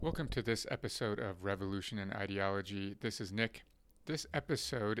Welcome to this episode of Revolution and Ideology. This is Nick. This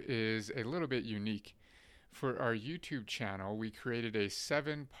episode is a little bit unique. For our YouTube channel, we created a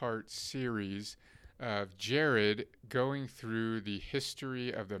 7-part series of Jared going through the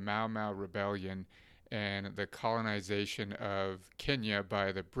history of the Mau Mau Rebellion and the colonization of Kenya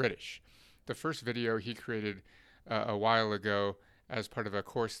by the British. The first video he created a while ago as part of a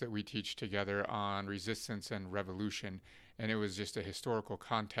course that we teach together on resistance and revolution. And it was just a historical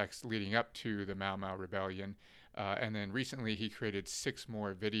context leading up to the Mau Mau Rebellion. And then recently he created 6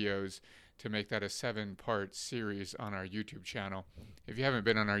 more videos to make that a 7-part series on our YouTube channel. If you haven't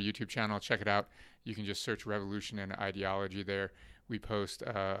been on our YouTube channel, check it out. You can just search Revolution and Ideology there. We post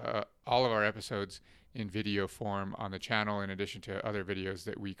all of our episodes in video form on the channel in addition to other videos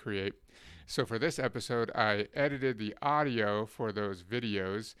that we create. So for this episode, I edited the audio for those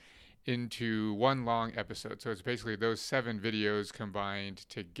videos into one long episode. So it's basically those 7 videos combined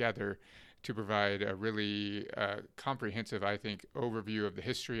together to provide a really comprehensive, I think, overview of the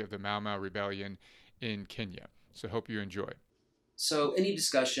history of the Mau Mau Rebellion in Kenya. So hope you enjoy. So any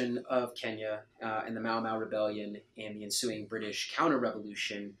discussion of Kenya and the Mau Mau Rebellion and the ensuing British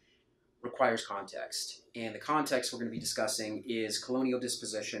counter-revolution requires context. And the context we're going to be discussing is colonial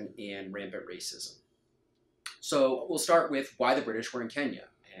dispossession and rampant racism. So we'll start with why the British were in Kenya.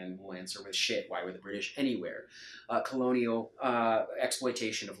 And we'll answer with shit, why were the British anywhere? Colonial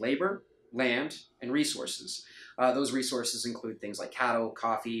exploitation of labor, land, and resources. Those resources include things like cattle,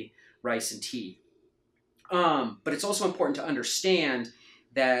 coffee, rice, and tea. But it's also important to understand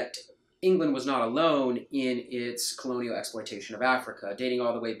that England was not alone in its colonial exploitation of Africa. Dating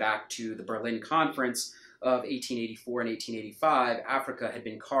all the way back to the Berlin Conference of 1884 and 1885, Africa had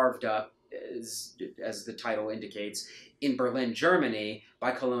been carved up, as the title indicates, in Berlin, Germany,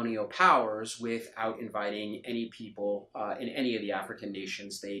 by colonial powers without inviting any people in any of the African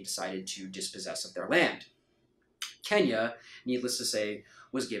nations they decided to dispossess of their land. Kenya, needless to say,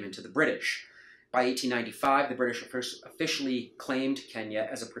 was given to the British. By 1895, the British officially claimed Kenya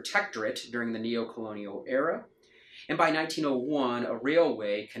as a protectorate during the neo-colonial era. And by 1901, a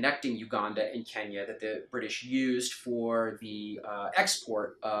railway connecting Uganda and Kenya that the British used for the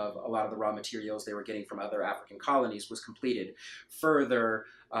export of a lot of the raw materials they were getting from other African colonies was completed, further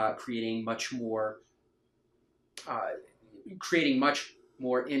creating much more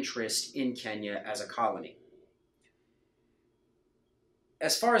interest in Kenya as a colony.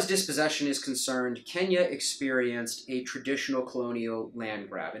 As far as dispossession is concerned, Kenya experienced a traditional colonial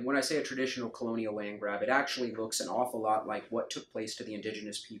land grab. And when I say a traditional colonial land grab, it actually looks an awful lot like what took place to the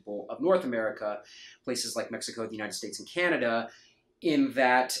indigenous people of North America, places like Mexico, the United States, and Canada, in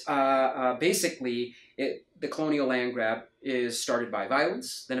that basically the colonial land grab is started by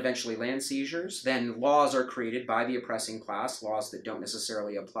violence, then eventually land seizures, then laws are created by the oppressing class, laws that don't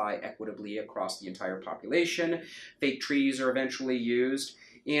necessarily apply equitably across the entire population, fake treaties are eventually used,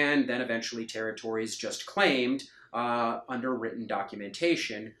 and then eventually territories just claimed under written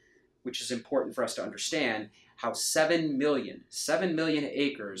documentation, which is important for us to understand how 7 million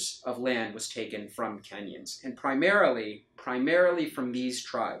acres of land was taken from Kenyans, and primarily from these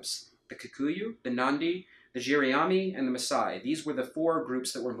tribes, the Kikuyu, the Nandi, the Giriama, and the Maasai. These were the 4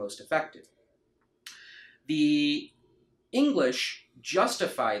 groups that were most affected. The English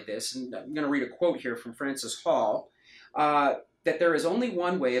justified this, and I'm going to read a quote here from Francis Hall, that there is only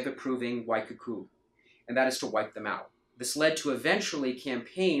one way of approving Waikuku, and that is to wipe them out. This led to eventually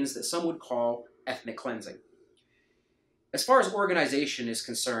campaigns that some would call ethnic cleansing. As far as organization is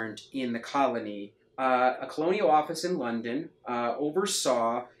concerned in the colony, a colonial office in London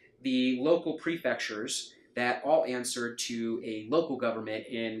oversaw the local prefectures that all answered to a local government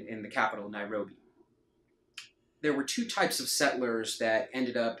in the capital, Nairobi. There were 2 types of settlers that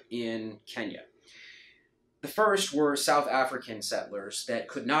ended up in Kenya. The first were South African settlers that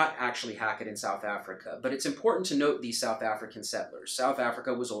could not actually hack it in South Africa, but it's important to note these South African settlers. South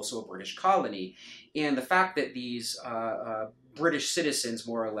Africa was also a British colony, and the fact that these British citizens,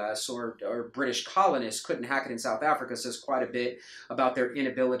 more or less, or British colonists couldn't hack it in South Africa says quite a bit about their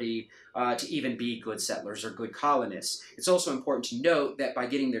inability to even be good settlers or good colonists. It's also important to note that by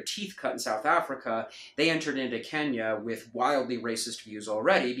getting their teeth cut in South Africa, they entered into Kenya with wildly racist views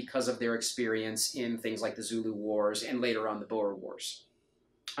already because of their experience in things like the Zulu Wars and later on the Boer Wars.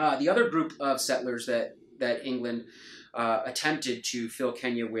 The other group of settlers that England attempted to fill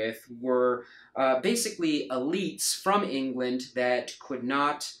Kenya with were basically elites from England that could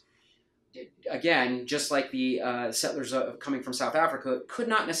not, again, just like the settlers coming from South Africa, could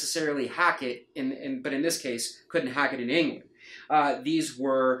not necessarily hack it, but in this case, couldn't hack it in England. These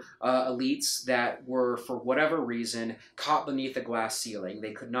were elites that were, for whatever reason, caught beneath a glass ceiling.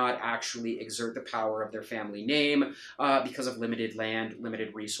 They could not actually exert the power of their family name because of limited land,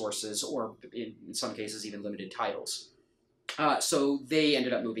 limited resources, or in some cases even limited titles. So they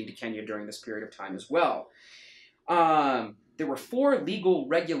ended up moving to Kenya during this period of time as well. There were 4 legal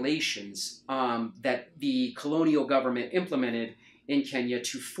regulations that the colonial government implemented in Kenya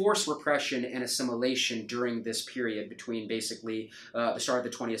to force repression and assimilation during this period between basically the start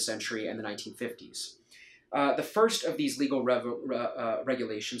of the 20th century and the 1950s. The first of these legal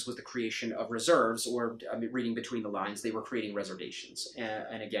regulations was the creation of reserves, or reading between the lines, they were creating reservations.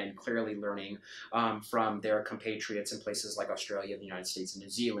 And again, clearly learning from their compatriots in places like Australia, the United States, and New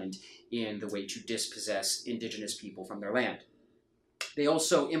Zealand in the way to dispossess indigenous people from their land. They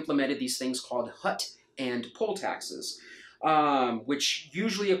also implemented these things called hut and poll taxes, which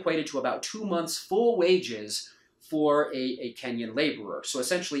usually equated to about 2 months' full wages for a Kenyan laborer. So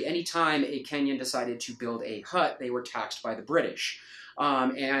essentially, any time a Kenyan decided to build a hut, they were taxed by the British.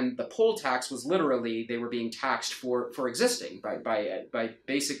 And the poll tax was literally, they were being taxed for existing, by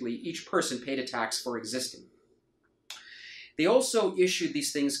basically each person paid a tax for existing. They also issued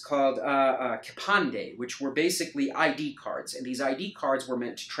these things called kipande, which were basically ID cards. And these ID cards were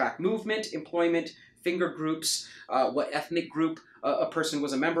meant to track movement, employment, finger groups, what ethnic group a person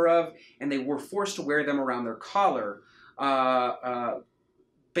was a member of, and they were forced to wear them around their collar,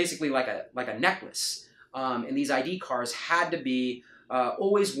 basically like a necklace. And these ID cards had to be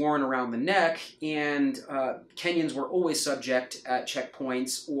always worn around the neck, and Kenyans were always subject at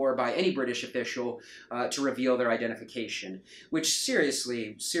checkpoints or by any British official to reveal their identification, which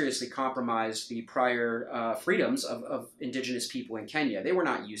seriously compromised the prior freedoms of indigenous people in Kenya. They were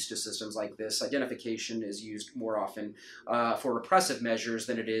not used to systems like this. Identification is used more often for repressive measures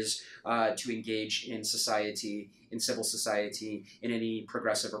than it is to engage in society, in civil society, in any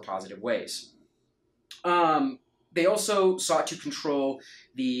progressive or positive ways. They also sought to control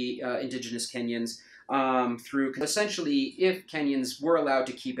the indigenous Kenyans through, essentially, if Kenyans were allowed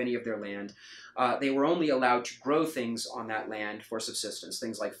to keep any of their land, they were only allowed to grow things on that land for subsistence,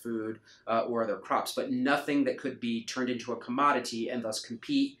 things like food or other crops, but nothing that could be turned into a commodity and thus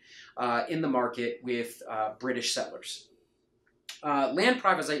compete in the market with British settlers. Land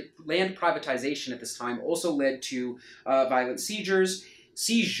privatization at this time also led to violent seizures,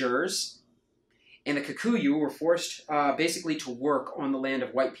 and the Kikuyu were forced basically to work on the land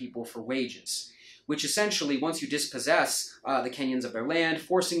of white people for wages, which essentially, once you dispossess the Kenyans of their land,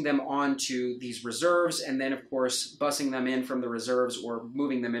 forcing them onto these reserves, and then, of course, busing them in from the reserves or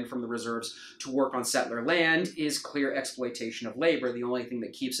moving them in from the reserves to work on settler land is clear exploitation of labor. The only thing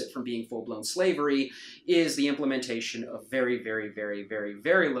that keeps it from being full-blown slavery is the implementation of very, very, very, very,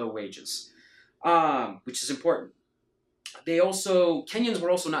 very low wages, which is important. Kenyans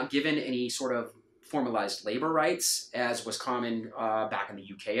were also not given any sort of formalized labor rights, as was common back in the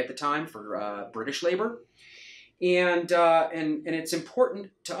UK at the time for British labor. And it's important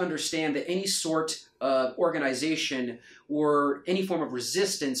to understand that any sort of organization or any form of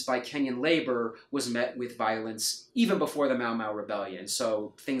resistance by Kenyan labor was met with violence even before the Mau Mau Rebellion.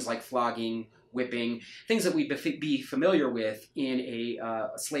 So things like flogging, whipping, things that we'd be familiar with in a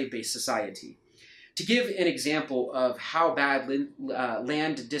slave-based society. To give an example of how bad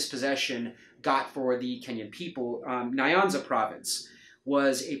land dispossession got for the Kenyan people, Nyanza province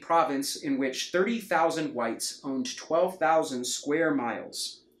was a province in which 30,000 whites owned 12,000 square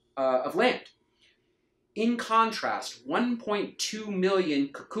miles of land. In contrast, 1.2 million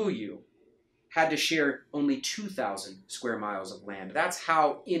Kikuyu had to share only 2,000 square miles of land. That's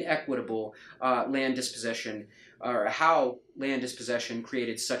how inequitable land dispossession, or how land dispossession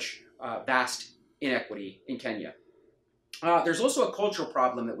created such vast inequity in Kenya. There's also a cultural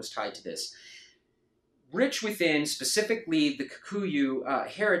problem that was tied to this. Rich within, specifically the Kikuyu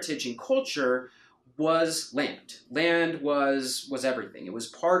heritage and culture, was land. Land was everything. It was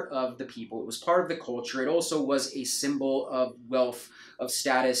part of the people. It was part of the culture. It also was a symbol of wealth, of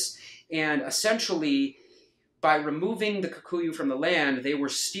status. And essentially, by removing the Kikuyu from the land, they were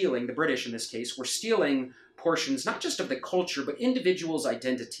stealing, the British in this case, were stealing portions, not just of the culture, but individuals'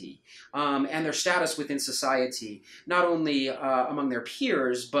 identity and their status within society, not only among their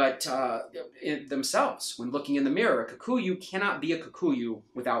peers, but in themselves. When looking in the mirror, a Kikuyu cannot be a Kikuyu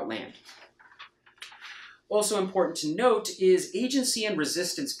without land. Also important to note is agency and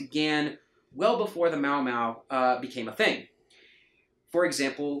resistance began well before the Mau Mau became a thing. For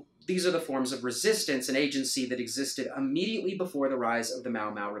example, these are the forms of resistance and agency that existed immediately before the rise of the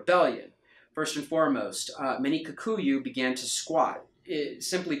Mau Mau Rebellion. First and foremost, many Kikuyu began to squat.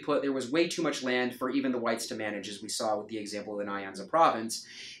 simply put, there was way too much land for even the whites to manage, as we saw with the example of the Nyanza province.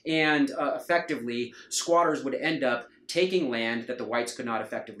 And effectively, squatters would end up taking land that the whites could not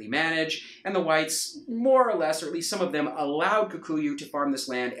effectively manage, and the whites, more or less, or at least some of them, allowed Kikuyu to farm this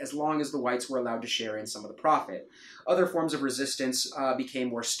land as long as the whites were allowed to share in some of the profit. Other forms of resistance became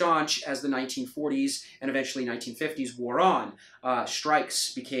more staunch as the 1940s and eventually 1950s wore on.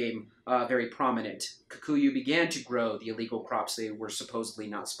 Strikes became very prominent. Kikuyu began to grow the illegal crops they were supposedly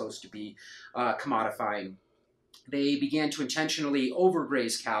not supposed to be commodifying. They began to intentionally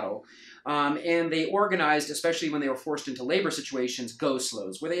overgraze cattle, and they organized, especially when they were forced into labor situations,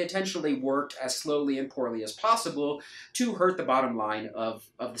 go-slows, where they intentionally worked as slowly and poorly as possible to hurt the bottom line of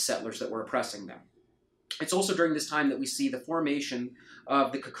the settlers that were oppressing them. It's also during this time that we see the formation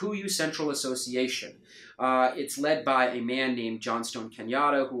of the Kikuyu Central Association. It's led by a man named Johnstone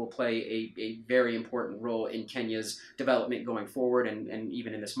Kenyatta, who will play a very important role in Kenya's development going forward and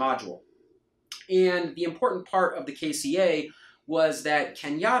even in this module. And the important part of the KCA was that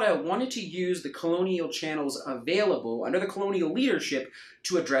Kenyatta wanted to use the colonial channels available under the colonial leadership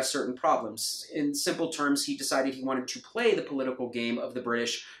to address certain problems. In simple terms, he decided he wanted to play the political game of the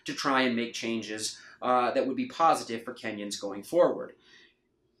British to try and make changes that would be positive for Kenyans going forward.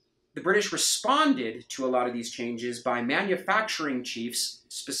 The British responded to a lot of these changes by manufacturing chiefs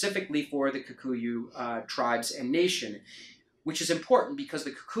specifically for the Kikuyu tribes and nation, which is important because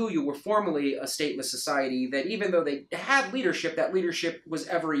the Kikuyu were formerly a stateless society that even though they had leadership, that leadership was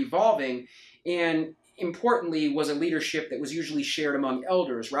ever evolving, and importantly was a leadership that was usually shared among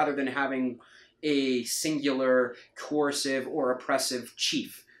elders rather than having a singular, coercive, or oppressive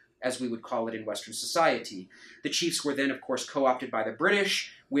chief, as we would call it in Western society. The chiefs were then, of course, co-opted by the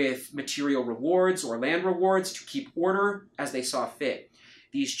British with material rewards or land rewards to keep order as they saw fit.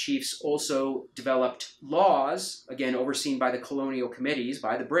 These chiefs also developed laws, again overseen by the colonial committees,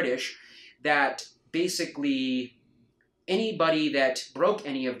 by the British, that basically anybody that broke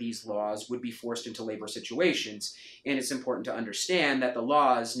any of these laws would be forced into labor situations. And it's important to understand that the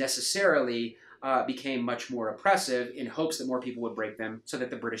laws necessarily became much more oppressive in hopes that more people would break them so that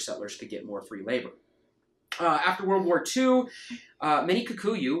the British settlers could get more free labor. After World War II, many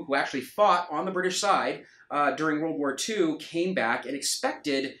Kikuyu, who actually fought on the British side during World War II, came back and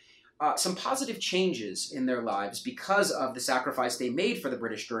expected some positive changes in their lives because of the sacrifice they made for the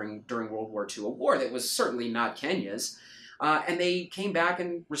British during World War II, a war that was certainly not Kenya's. And they came back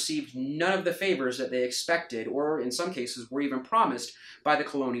and received none of the favors that they expected, or in some cases were even promised by the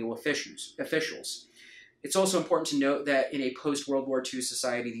colonial officials. It's also important to note that in a post-World War II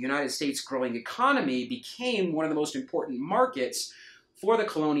society, the United States' growing economy became one of the most important markets for the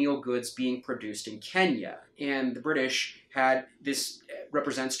colonial goods being produced in Kenya. And the British had, this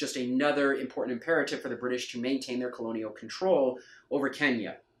represents just another important imperative for the British to maintain their colonial control over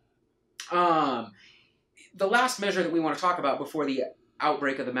Kenya. The last measure that we want to talk about before the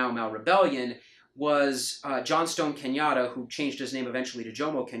outbreak of the Mau Mau Rebellion was Johnstone Kenyatta, who changed his name eventually to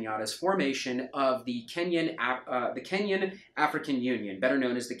Jomo Kenyatta's formation of the Kenyan African Union, better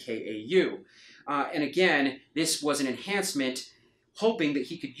known as the KAU. And again, this was an enhancement, hoping that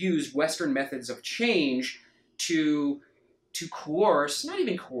he could use Western methods of change to coerce, not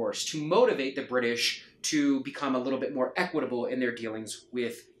even coerce, to motivate the British to become a little bit more equitable in their dealings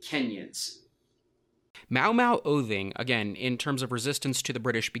with Kenyans. Mau Mau oathing, again, in terms of resistance to the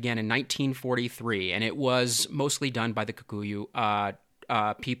British, began in 1943, and it was mostly done by the Kikuyu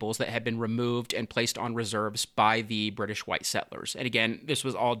peoples that had been removed and placed on reserves by the British white settlers. And again, this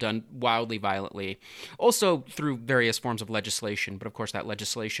was all done wildly violently, also through various forms of legislation, but of course that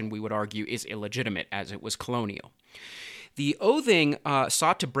legislation, we would argue, is illegitimate as it was colonial. The oathing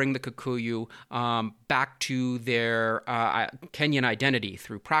sought to bring the Kikuyu back to their Kenyan identity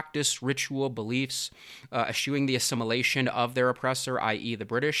through practice, ritual, beliefs, eschewing the assimilation of their oppressor, i.e. the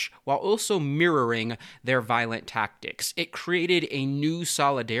British, while also mirroring their violent tactics. It created a new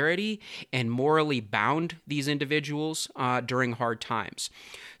solidarity and morally bound these individuals during hard times.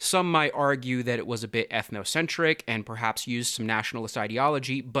 Some might argue that it was a bit ethnocentric and perhaps used some nationalist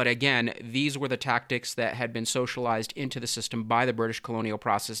ideology, but again, these were the tactics that had been socialized into the system by the British colonial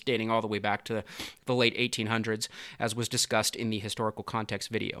process dating all the way back to the late 1800s, as was discussed in the historical context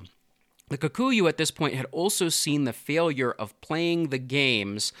video. The Kikuyu at this point had also seen the failure of playing the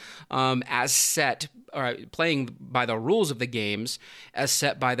games as set playing by the rules of the games as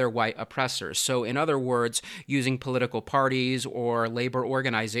set by their white oppressors. So, in other words, using political parties or labor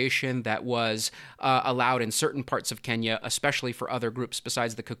organization that was allowed in certain parts of Kenya, especially for other groups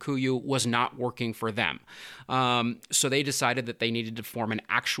besides the Kikuyu, was not working for them. So they decided that they needed to form an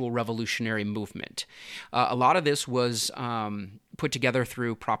actual revolutionary movement. A lot of this was put together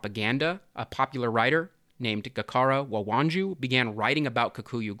through propaganda. A popular writer named Gakara Wawanju began writing about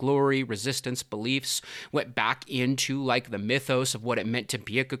Kikuyu glory, resistance, beliefs, went back into like the mythos of what it meant to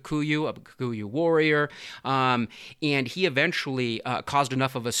be a Kikuyu warrior, and he eventually caused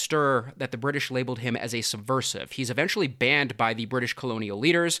enough of a stir that the British labeled him as a subversive. He's eventually banned by the British colonial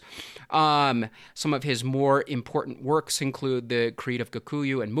leaders. Some of his more important works include the Creed of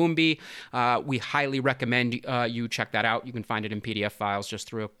Kikuyu and Mumbi. We highly recommend you check that out. You can find it in PDF files just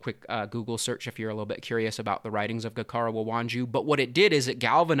through a quick Google search if you're a little bit curious about the writings of Gakara Wawanju. But what it did is it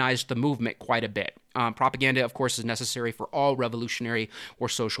galvanized the movement quite a bit. Propaganda, of course, is necessary for all revolutionary or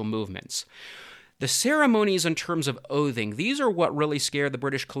social movements. The ceremonies in terms of oathing, these are what really scared the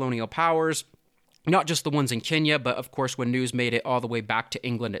British colonial powers. Not just the ones in Kenya, but of course when news made it all the way back to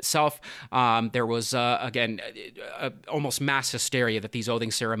England itself, there was, almost mass hysteria that these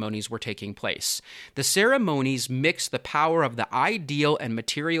oathing ceremonies were taking place. The ceremonies mixed the power of the ideal and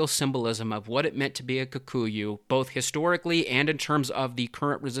material symbolism of what it meant to be a Kikuyu, both historically and in terms of the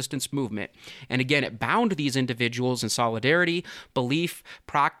current resistance movement. And again, it bound these individuals in solidarity, belief,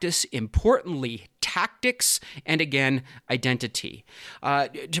 practice, importantly, tactics, and again, identity.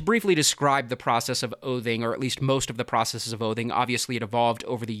 To briefly describe the process of oathing, or at least most of the processes of oathing, obviously it evolved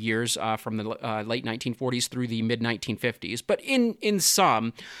over the years from the late 1940s through the mid-1950s. But in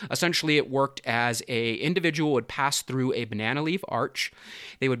sum, essentially it worked as a individual would pass through a banana leaf arch.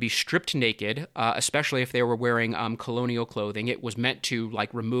 They would be stripped naked, especially if they were wearing colonial clothing. It was meant to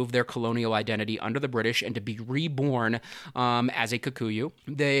remove their colonial identity under the British and to be reborn as a Kikuyu.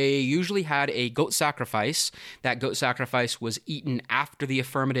 They usually had a goat sacrifice. That goat sacrifice was eaten after the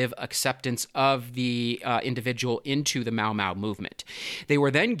affirmative acceptance of the individual into the Mau Mau movement. They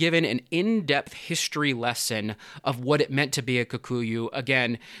were then given an in-depth history lesson of what it meant to be a Kikuyu,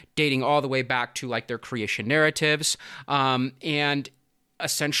 again, dating all the way back to their creation narratives, and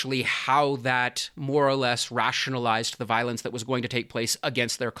essentially how that more or less rationalized the violence that was going to take place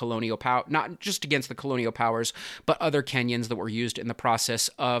against their colonial power, not just against the colonial powers, but other Kenyans that were used in the process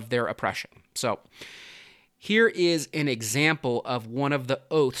of their oppression. So here is an example of one of the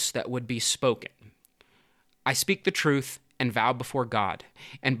oaths that would be spoken. I speak the truth and vow before God,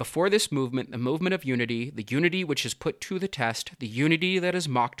 and before this movement, the movement of unity, the unity which is put to the test, the unity that is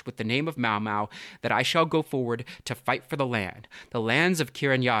mocked with the name of Mau Mau, that I shall go forward to fight for the lands of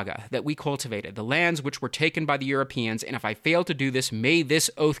Kirinyaga that we cultivated, the lands which were taken by the Europeans, and if I fail to do this, may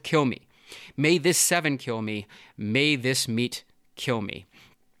this oath kill me. May this seven kill me. May this meat kill me.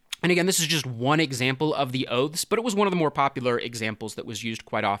 And again, this is just one example of the oaths, but it was one of the more popular examples that was used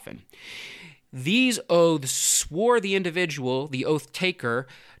quite often. These oaths swore the individual, the oath taker,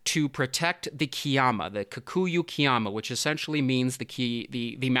 to protect the Kiama, the Kikuyu Kiama, which essentially means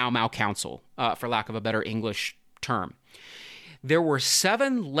the Mau Mau Council, for lack of a better English term. There were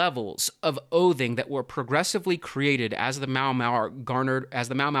 7 levels of oathing that were progressively created as the Mau Mau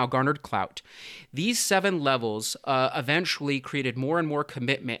garnered clout. These 7 levels eventually created more and more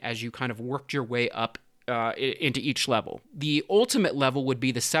commitment as you kind of worked your way up into each level. The ultimate level would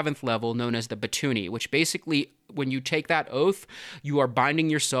be the 7th level, known as the Batuni, which basically, when you take that oath, you are binding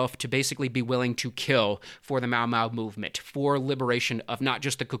yourself to basically be willing to kill for the Mau Mau movement, for liberation of not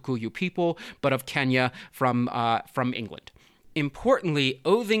just the Kikuyu people, but of Kenya from England. Importantly,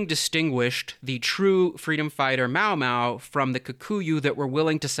 oathing distinguished the true freedom fighter Mau Mau from the Kikuyu that were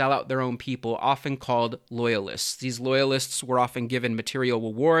willing to sell out their own people, often called loyalists. These loyalists were often given material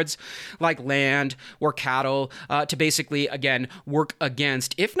rewards like land or cattle to basically, again, work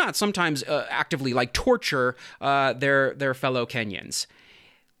against, if not sometimes actively, torture their fellow Kenyans.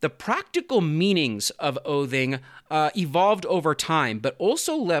 The practical meanings of oathing evolved over time, but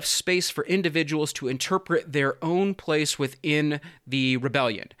also left space for individuals to interpret their own place within the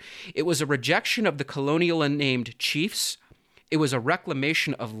rebellion. It was a rejection of the colonial and named chiefs. It was a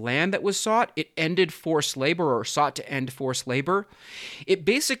reclamation of land that was sought. It ended forced labor, or sought to end forced labor. It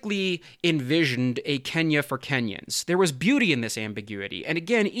basically envisioned a Kenya for Kenyans. There was beauty in this ambiguity. And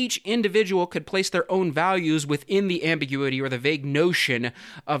again, each individual could place their own values within the ambiguity or the vague notion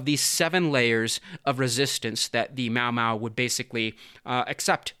of these 7 layers of resistance that the Mau Mau would basically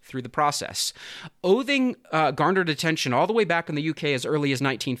accept through the process. Oathing garnered attention all the way back in the UK as early as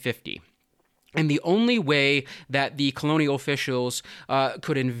 1950. And the only way that the colonial officials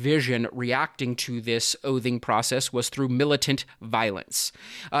could envision reacting to this oathing process was through militant violence.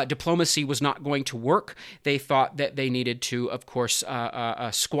 Diplomacy was not going to work. They thought that they needed to, of course,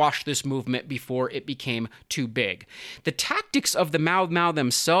 squash this movement before it became too big. The tactics of the Mau Mau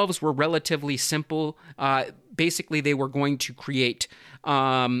themselves were relatively simple. Basically, they were going to create...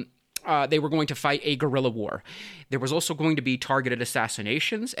 they were going to fight a guerrilla war. There was also going to be targeted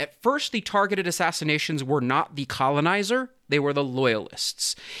assassinations. At first, the targeted assassinations were not the colonizer; they were the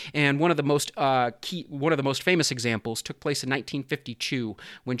loyalists. And one of the most famous examples took place in 1952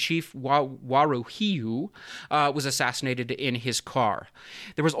 when Chief Waruhiu was assassinated in his car.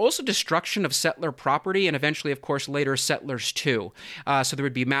 There was also destruction of settler property, and eventually, of course, later settlers too. So there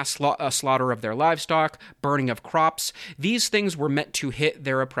would be mass slaughter of their livestock, burning of crops. These things were meant to hit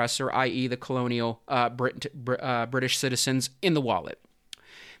their oppressor, i.e., the colonial British citizens, in the wallet.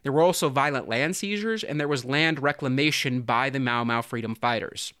 There were also violent land seizures, and there was land reclamation by the Mau Mau freedom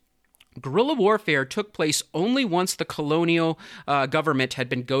fighters. Guerrilla warfare took place only once the colonial government had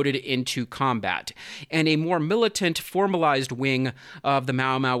been goaded into combat, and a more militant, formalized wing of the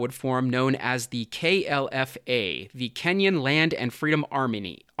Mau Mau would form, known as the KLFA, the Kenyan Land and Freedom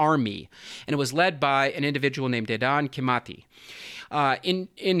Army, and it was led by an individual named Dedan Kimathi.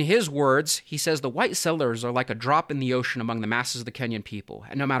 In his words, he says, "The white settlers are like a drop in the ocean among the masses of the Kenyan people,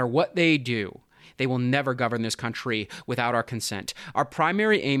 and no matter what they do, they will never govern this country without our consent. Our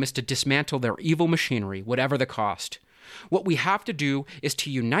primary aim is to dismantle their evil machinery, whatever the cost. What we have to do is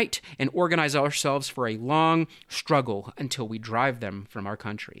to unite and organize ourselves for a long struggle until we drive them from our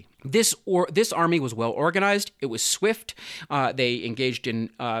country." This army was well organized. It was swift. They engaged in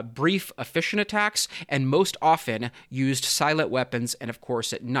brief, efficient attacks, and most often used silent weapons, and of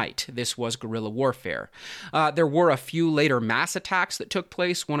course at night. This was guerrilla warfare. There were a few later mass attacks that took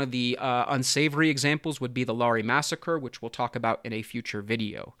place. One of the unsavory examples would be the Lari Massacre, which we'll talk about in a future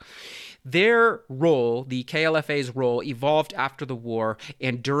video. Their role, the KLFA's role, evolved after the war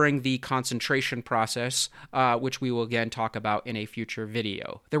and during the concentration process, which we will again talk about in a future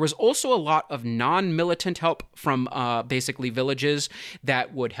video. There was also a lot of non-militant help from basically villages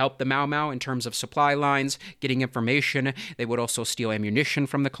that would help the Mau Mau in terms of supply lines, getting information. They would also steal ammunition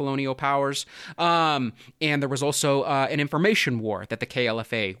from the colonial powers. And there was also an information war that the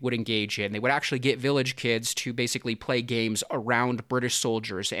KLFA would engage in. They would actually get village kids to basically play games around British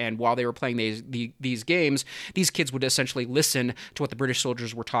soldiers, and while they were playing these games, these kids would essentially listen to what the British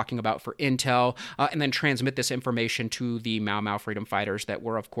soldiers were talking about for intel, and then transmit this information to the Mau Mau freedom fighters that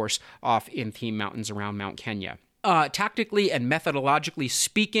were, of course, off in the mountains around Mount Kenya. Tactically and methodologically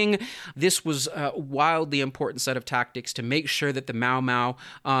speaking, this was a wildly important set of tactics to make sure that the Mau Mau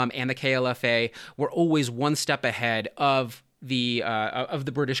and the KLFA were always one step ahead of the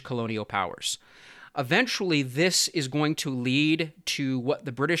British colonial powers. Eventually, this is going to lead to what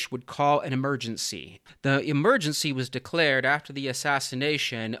the British would call an emergency. The emergency was declared after the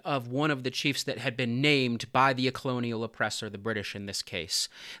assassination of one of the chiefs that had been named by the colonial oppressor, the British in this case.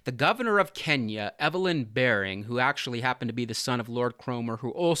 The governor of Kenya, Evelyn Baring, who actually happened to be the son of Lord Cromer,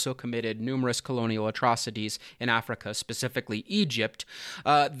 who also committed numerous colonial atrocities in Africa, specifically Egypt,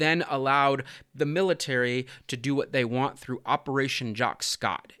 then allowed the military to do what they want through Operation Jock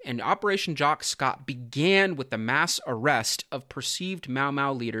Scott. And Operation Jock Scott began with the mass arrest of perceived Mau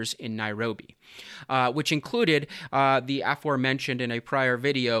Mau leaders in Nairobi, which included the aforementioned in a prior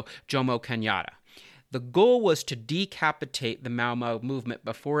video, Jomo Kenyatta. The goal was to decapitate the Mau Mau movement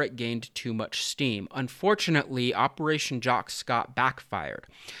before it gained too much steam. Unfortunately, Operation Jock Scott backfired.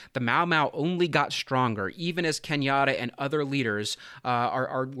 The Mau Mau only got stronger, even as Kenyatta and other leaders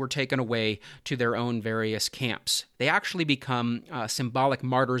were taken away to their own various camps. They actually become symbolic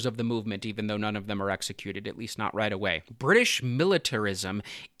martyrs of the movement, even though none of them are executed, at least not right away. British militarism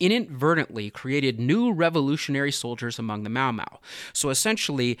inadvertently created new revolutionary soldiers among the Mau Mau. So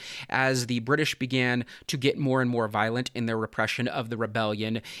essentially, as the British began to get more and more violent in their repression of the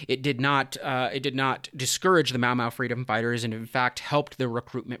rebellion, it did not discourage the Mau Mau freedom fighters, and in fact helped the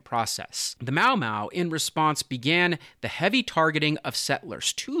recruitment process. The Mau Mau, in response, began the heavy targeting of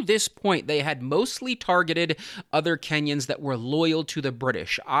settlers. To this point, they had mostly targeted other Kenyans that were loyal to the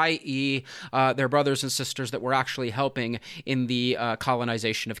British, i.e., their brothers and sisters that were actually helping in the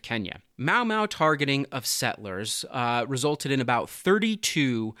colonization of Kenya. Mau Mau targeting of settlers resulted in about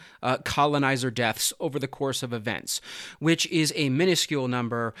 32 colonizer deaths over the course of events, which is a minuscule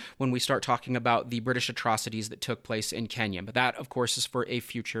number when we start talking about the British atrocities that took place in Kenya. But that, of course, is for a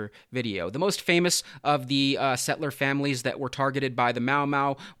future video. The most famous of the settler families that were targeted by the Mau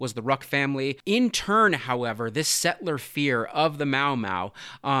Mau was the Ruck family. In turn, however, this settler fear of the Mau Mau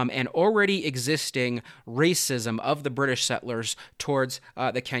and already existing racism of the British settlers towards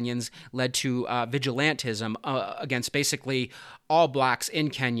the Kenyans led to vigilantism against basically all blacks in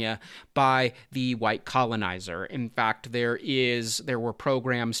Kenya by the white colonizer. In fact, there were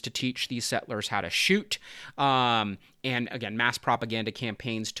programs to teach these settlers how to shoot. And again, mass propaganda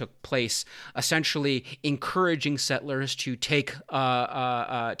campaigns took place, essentially encouraging settlers to take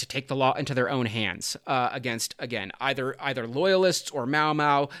the law into their own hands against, again, either loyalists or Mau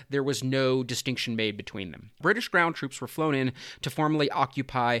Mau. There was no distinction made between them. British ground troops were flown in to formally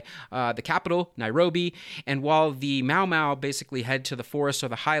occupy the capital, Nairobi, and while the Mau Mau basically head to the forests or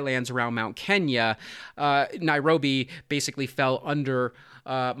the highlands around Mount Kenya, Nairobi basically fell under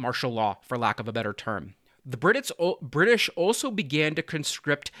martial law, for lack of a better term. The British also began to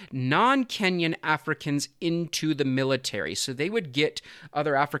conscript non-Kenyan Africans into the military. So they would get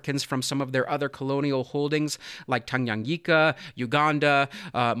other Africans from some of their other colonial holdings like Tanganyika, Uganda,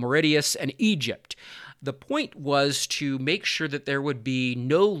 Mauritius, and Egypt. The point was to make sure that there would be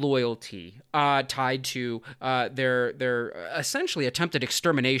no loyalty tied to their essentially attempted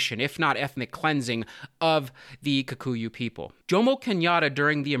extermination, if not ethnic cleansing, of the Kikuyu people. Jomo Kenyatta,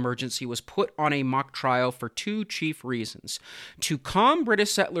 during the emergency, was put on a mock trial for two chief reasons: to calm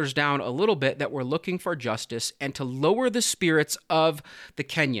British settlers down a little bit that were looking for justice, and to lower the spirits of the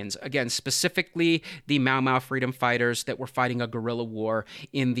Kenyans, again, specifically the Mau Mau freedom fighters that were fighting a guerrilla war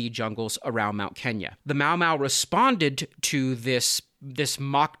in the jungles around Mount Kenya. The Mau Mau responded to this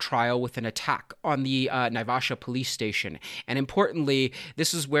mock trial with an attack on the Naivasha police station. And importantly,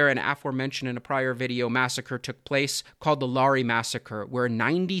 this is where an aforementioned in a prior video massacre took place called the Lari Massacre, where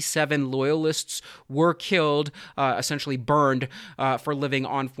 97 loyalists were killed, essentially burned, for living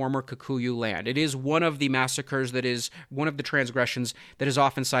on former Kikuyu land. It is one of the massacres that is one of the transgressions that is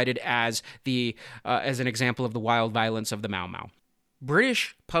often cited as an example of the wild violence of the Mau Mau.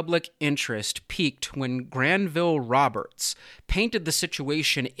 British public interest peaked when Granville Roberts painted the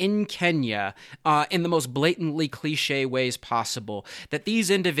situation in Kenya in the most blatantly cliche ways possible, that these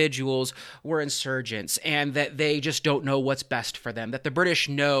individuals were insurgents and that they just don't know what's best for them, that the British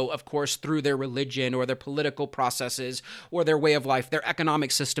know, of course, through their religion or their political processes or their way of life, their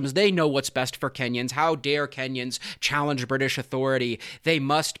economic systems, they know what's best for Kenyans. How dare Kenyans challenge British authority? They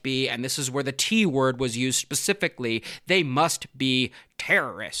must be, and this is where the T word was used specifically, they must be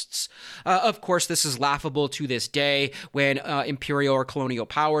terrorists. Of course, this is laughable to this day when imperial or colonial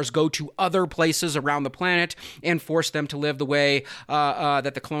powers go to other places around the planet and force them to live the way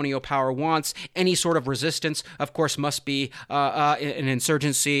that the colonial power wants. Any sort of resistance, of course, must be an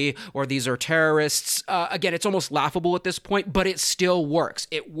insurgency or these are terrorists. Again, it's almost laughable at this point, but it still works.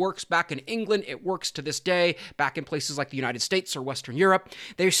 It works back in England. It works to this day back in places like the United States or Western Europe.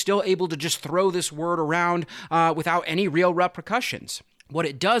 They're still able to just throw this word around without any real repercussions. What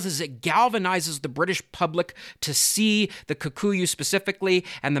it does is it galvanizes the British public to see the Kikuyu specifically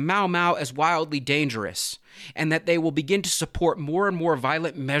and the Mau Mau as wildly dangerous, and that they will begin to support more and more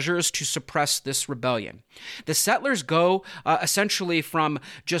violent measures to suppress this rebellion. The settlers go essentially from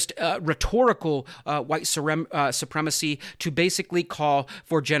just rhetorical white supremacy to basically call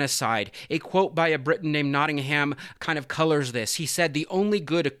for genocide. A quote by a Briton named Nottingham kind of colors this. He said, "The only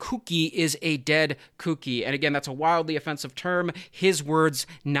good Kuki is a dead Kuki." And again, that's a wildly offensive term. His words,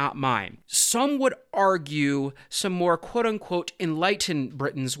 not mine. Some would argue, some more quote-unquote enlightened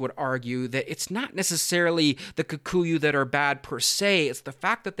Britons would argue that it's not necessarily the Kikuyu that are bad per se. It's the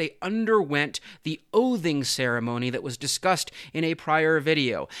fact that they underwent the oathing ceremony that was discussed in a prior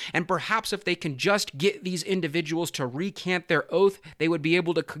video. And perhaps if they can just get these individuals to recant their oath, they would be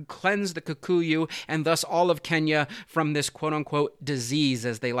able to cleanse the Kikuyu and thus all of Kenya from this quote-unquote disease,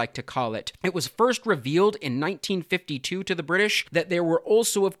 as they like to call it. It was first revealed in 1952 to the British that there were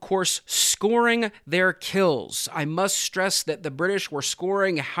also, of course, scoring their kills. I must stress that the British were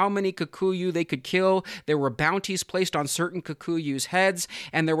scoring how many Kikuyu they could kill. There were bounties placed on certain Kikuyu's heads,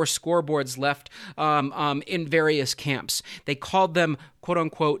 and there were scoreboards left in various camps. They called them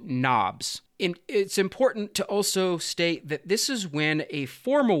quote-unquote knobs. It's important to also state that this is when a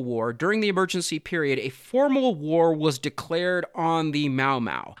formal war, during the emergency period, a formal war was declared on the Mau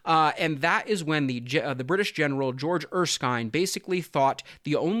Mau. And that is when the British general George Erskine basically thought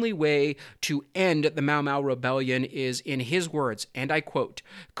the only way to end the Mau Mau rebellion is, in his words, and I quote,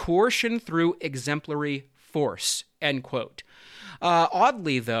 coercion through exemplary force, end quote.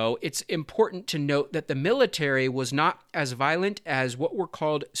 Oddly, though, it's important to note that the military was not as violent as what were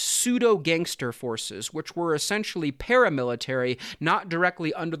called pseudo-gangster forces, which were essentially paramilitary, not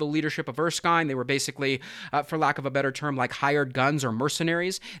directly under the leadership of Erskine. They were basically, for lack of a better term, like hired guns or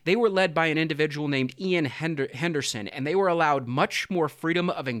mercenaries. They were led by an individual named Ian Henderson, and they were allowed much more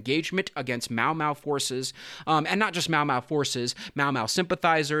freedom of engagement against Mau Mau forces, and not just Mau Mau forces, Mau Mau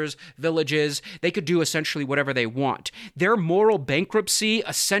sympathizers, villages. They could do essentially whatever they want. Their moral bankruptcy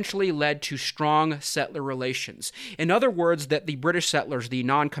essentially led to strong settler relations. In other words, that the British settlers, the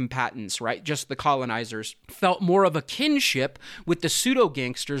non-combatants, right, just the colonizers, felt more of a kinship with the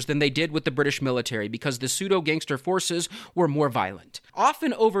pseudo-gangsters than they did with the British military, because the pseudo-gangster forces were more violent.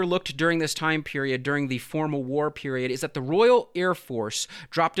 Often overlooked during this time period, during the formal war period, is that the Royal Air Force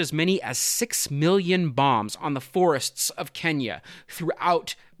dropped as many as 6 million bombs on the forests of Kenya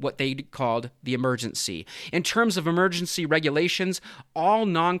throughout what they called the emergency. In terms of emergency regulations, all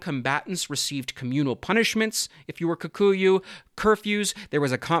non-combatants received communal punishments. If you were Kikuyu, curfews, there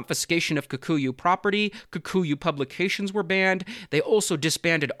was a confiscation of Kikuyu property, Kikuyu publications were banned, they also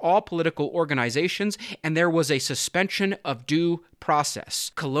disbanded all political organizations, and there was a suspension of due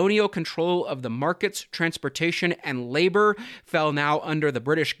process. Colonial control of the markets, transportation, and labor fell now under the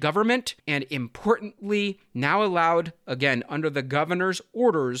British government, and importantly, now allowed, again, under the governor's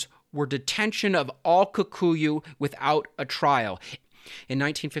orders, were detention of all Kikuyu without a trial. In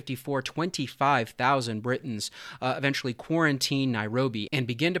 1954, 25,000 Britons eventually quarantined Nairobi and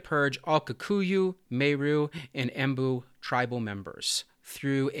began to purge all Kikuyu, Meru, and Embu tribal members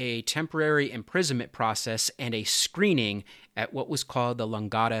through a temporary imprisonment process and a screening at what was called the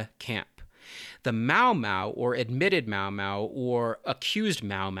Langata camp. The Mau Mau, or admitted Mau Mau, or accused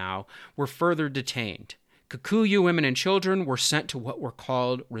Mau Mau, were further detained. Kikuyu women and children were sent to what were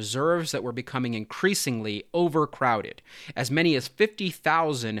called reserves that were becoming increasingly overcrowded. As many as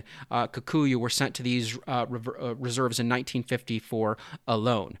 50,000 Kikuyu were sent to these reserves in 1954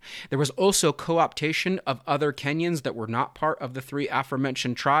 alone. There was also co-optation of other Kenyans that were not part of the three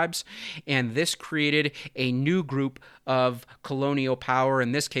aforementioned tribes, and this created a new group of colonial power.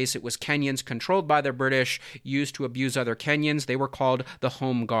 In this case, it was Kenyans controlled by the British, used to abuse other Kenyans. They were called the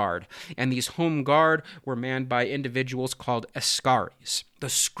Home Guard, and these Home Guard were manned by individuals called askaris. The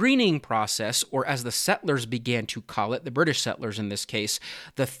screening process, or as the settlers began to call it, the British settlers in this case,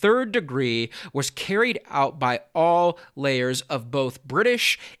 the third degree was carried out by all layers of both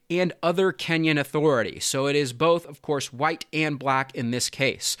British and other Kenyan authority. So it is both, of course, white and black in this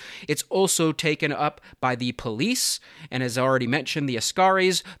case. It's also taken up by the police, and as already mentioned, the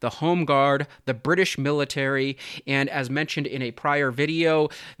askaris, the Home Guard, the British military, and as mentioned in a prior video,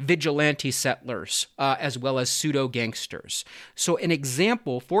 vigilante settlers, as well as pseudo-gangsters. So an example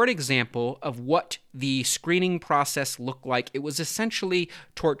of what the screening process looked like, it was essentially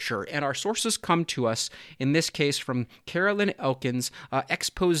torture. And our sources come to us, in this case, from Carolyn Elkins'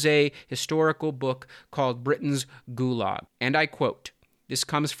 expose historical book called Britain's Gulag. And I quote, this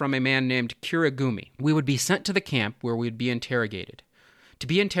comes from a man named Kirigumi. We would be sent to the camp where we would be interrogated. To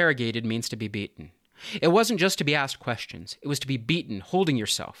be interrogated means to be beaten. It wasn't just to be asked questions. It was to be beaten, holding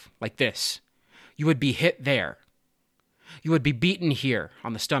yourself, like this. You would be hit there. You would be beaten here,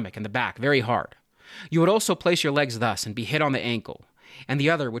 on the stomach and the back, very hard. You would also place your legs thus and be hit on the ankle, and the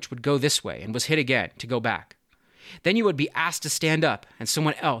other which would go this way and was hit again to go back. Then you would be asked to stand up, and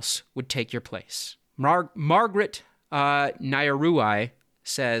someone else would take your place. Margaret Nyarui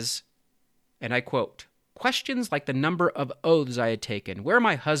says, and I quote, questions like the number of oaths I had taken, where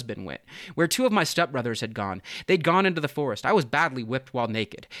my husband went, where two of my stepbrothers had gone. They'd gone into the forest. I was badly whipped while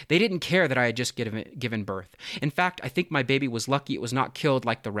naked. They didn't care that I had just given birth. In fact, I think my baby was lucky it was not killed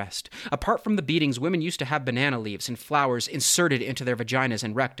like the rest. Apart from the beatings, women used to have banana leaves and flowers inserted into their vaginas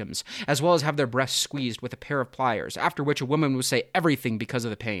and rectums, as well as have their breasts squeezed with a pair of pliers, after which a woman would say everything because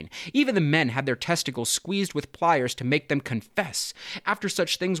of the pain. Even the men had their testicles squeezed with pliers to make them confess. After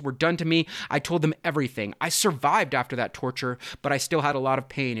such things were done to me, I told them everything. I survived after that torture, but I still had a lot of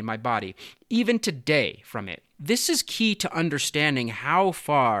pain in my body, even today from it. This is key to understanding how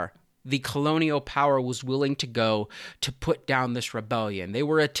far the colonial power was willing to go to put down this rebellion. They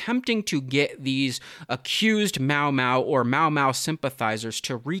were attempting to get these accused Mau Mau or Mau Mau sympathizers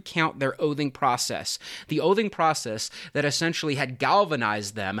to recount their oathing process, the oathing process that essentially had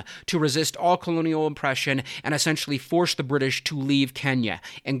galvanized them to resist all colonial oppression and essentially force the British to leave Kenya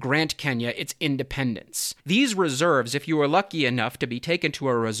and grant Kenya its independence. These reserves, if you were lucky enough to be taken to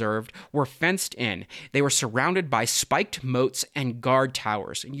a reserve, were fenced in. They were surrounded by spiked moats and guard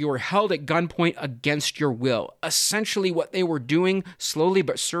towers. You were held at gunpoint against your will. Essentially what they were doing, slowly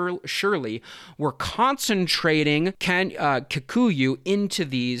but surely, were concentrating Kikuyu into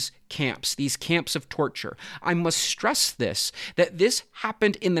these camps of torture. I must stress this, that this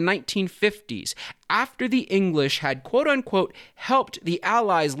happened in the 1950s, after the English had quote-unquote helped the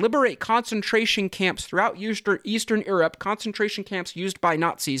Allies liberate concentration camps throughout Eastern Europe, concentration camps used by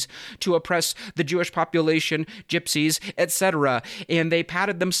Nazis to oppress the Jewish population, gypsies, etc. And they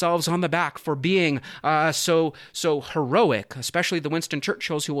patted themselves on the back for being so heroic, especially the Winston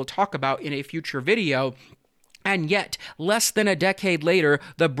Churchills, who we'll talk about in a future video. And yet, less than a decade later,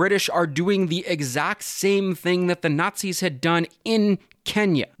 the British are doing the exact same thing that the Nazis had done in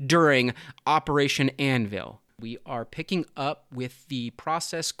Kenya during Operation Anvil. We are picking up with the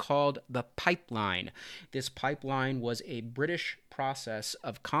process called the pipeline. This pipeline was a British process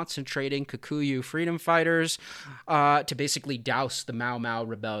of concentrating Kikuyu freedom fighters to basically douse the Mau Mau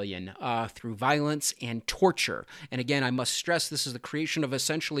rebellion through violence and torture. And again, I must stress this is the creation of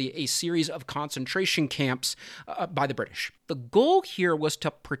essentially a series of concentration camps by the British. The goal here was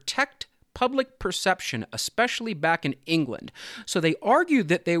to protect public perception, especially back in England. So they argued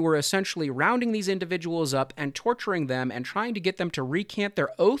that they were essentially rounding these individuals up and torturing them and trying to get them to recant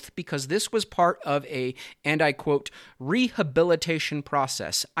their oath because this was part of a, and I quote, rehabilitation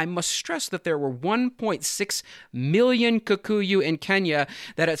process. I must stress that there were 1.6 million Kikuyu in Kenya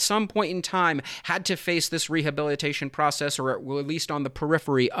that at some point in time had to face this rehabilitation process, or at least on the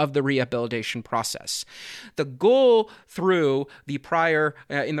periphery of the rehabilitation process. The goal through the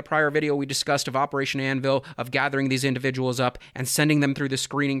in the prior video we discussed of Operation Anvil, of gathering these individuals up and sending them through the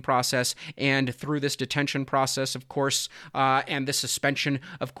screening process and through this detention process, of course, and the suspension,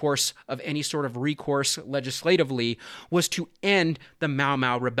 of course, of any sort of recourse legislatively, was to end the Mau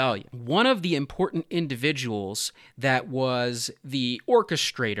Mau rebellion. One of the important individuals that was the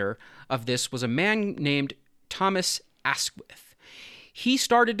orchestrator of this was a man named Thomas Asquith. He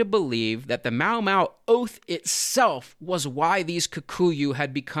started to believe that the Mau Mau oath itself was why these Kikuyu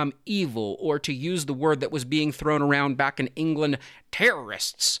had become evil, or to use the word that was being thrown around back in England,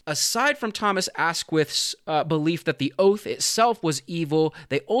 terrorists. Aside from Thomas Asquith's belief that the oath itself was evil,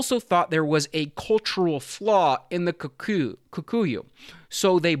 they also thought there was a cultural flaw in the Kikuyu.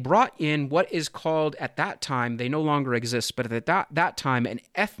 So they brought in what is called, at that time, they no longer exist, but at that time, an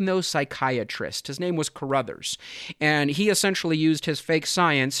ethnopsychiatrist. His name was Carruthers. And he essentially used his fake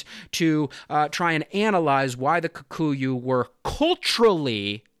science to try and analyze why the Kikuyu were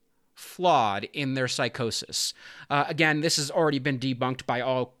culturally flawed in their psychosis. Again, this has already been debunked by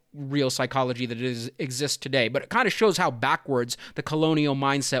all real psychology that exists today, but it kind of shows how backwards the colonial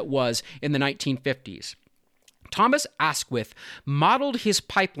mindset was in the 1950s. Thomas Asquith modeled his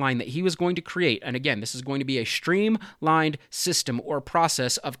pipeline that he was going to create, and again, this is going to be a streamlined system or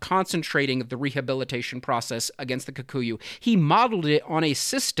process of concentrating the rehabilitation process against the Kikuyu. He modeled it on a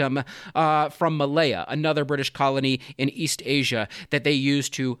system from Malaya, another British colony in East Asia, that they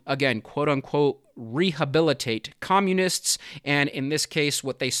used to, again, quote-unquote, rehabilitate communists, and in this case,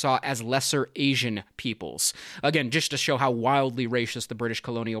 what they saw as lesser Asian peoples. Again, just to show how wildly racist the British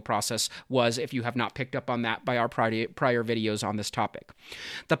colonial process was, if you have not picked up on that by our prior videos on this topic.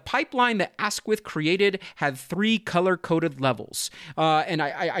 The pipeline that Asquith created had 3 color-coded levels, and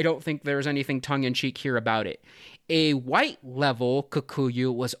I don't think there's anything tongue-in-cheek here about it. A white level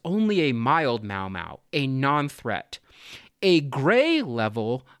Kikuyu was only a mild Mau Mau, a non-threat. A gray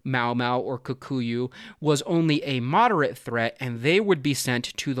level Mau Mau or Kikuyu was only a moderate threat, and they would be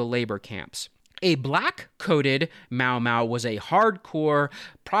sent to the labor camps. A black-coded Mau Mau was a hardcore,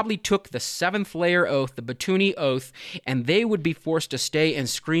 probably took the 7th layer oath, the Batuni oath, and they would be forced to stay in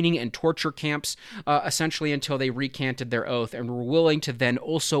screening and torture camps essentially until they recanted their oath and were willing to then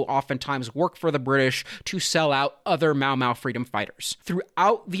also oftentimes work for the British to sell out other Mau Mau freedom fighters.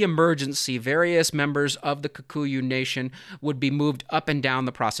 Throughout the emergency, various members of the Kikuyu nation would be moved up and down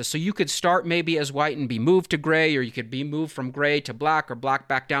the process. So you could start maybe as white and be moved to gray, or you could be moved from gray to black or black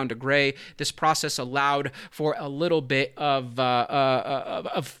back down to gray. This process allowed for a little bit of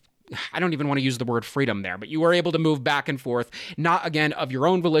I don't even want to use the word freedom there, but you were able to move back and forth, not again of your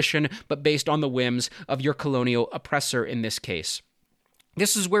own volition, but based on the whims of your colonial oppressor in this case.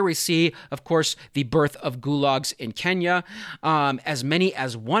 This is where we see, of course, the birth of gulags in Kenya. As many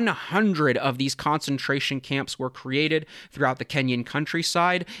as 100 of these concentration camps were created throughout the Kenyan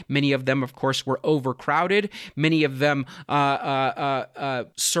countryside. Many of them, of course, were overcrowded. Many of them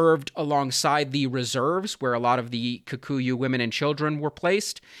served alongside the reserves, where a lot of the Kikuyu women and children were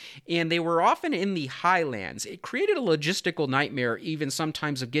placed. And they were often in the highlands. It created a logistical nightmare, even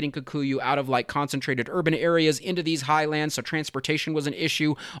sometimes, of getting Kikuyu out of like concentrated urban areas into these highlands, so transportation was an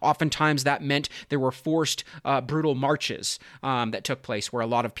issue. Oftentimes that meant there were forced, brutal marches that took place, where a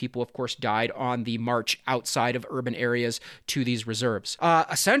lot of people, of course, died on the march outside of urban areas to these reserves.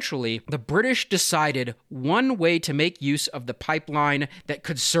 Essentially, the British decided one way to make use of the pipeline that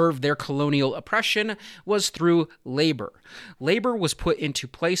could serve their colonial oppression was through labor. Labor was put into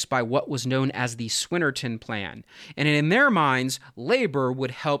place by what was known as the Swinnerton Plan, and in their minds, labor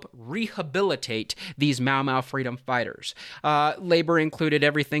would help rehabilitate these Mau Mau freedom fighters. Labor included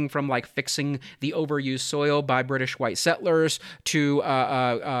everything from like fixing the overused soil by British white settlers to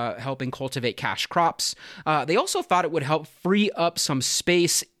helping cultivate cash crops. They also thought it would help free up some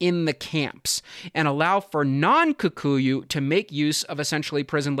space in the camps and allow for non-Kikuyu to make use of essentially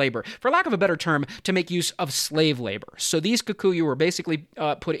prison labor. For lack of a better term, to make use of slave labor. So these Kikuyu were basically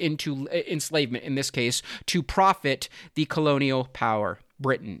put into enslavement, in this case, to profit the colonial power,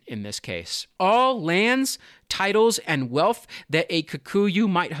 Britain in this case. All lands, titles, and wealth that a Kikuyu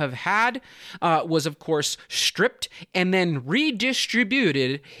might have had was, of course, stripped and then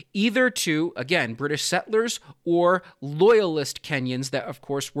redistributed either to, again, British settlers or loyalist Kenyans that, of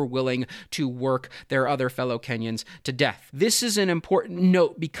course, were willing to work their other fellow Kenyans to death. This is an important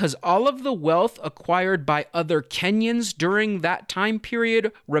note because all of the wealth acquired by other Kenyans during that time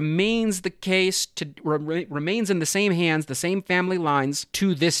period remains the case, remains in the same hands, the same family lines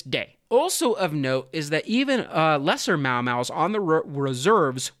to this day. Also of note is that even lesser Mau Maus on the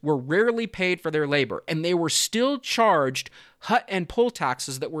reserves were rarely paid for their labor, and they were still charged hut and poll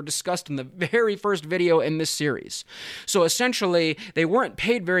taxes that were discussed in the very first video in this series. So essentially, they weren't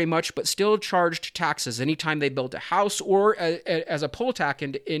paid very much, but still charged taxes anytime they built a house or, as a poll tax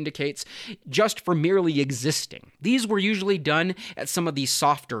indicates, just for merely existing. These were usually done at some of these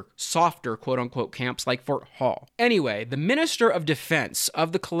softer quote-unquote camps like Fort Hall. Anyway, the Minister of Defense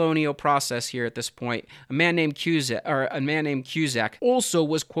of the colonial process here at this point, a man named Cusack, also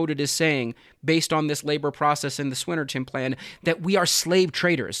was quoted as saying, based on this labor process in the Swinnerton Plan, that we are slave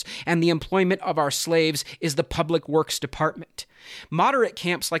traders, and the employment of our slaves is the Public Works Department. Moderate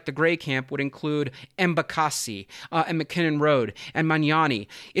camps like the Grey Camp would include Embakasi and McKinnon Road and Manyani.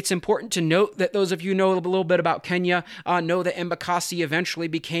 It's important to note that those of you who know a little bit about Kenya know that Embakasi eventually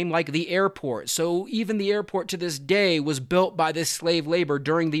became like the airport. So even the airport to this day was built by this slave labor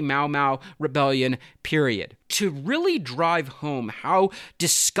during the Mau Mau rebellion period. To really drive home how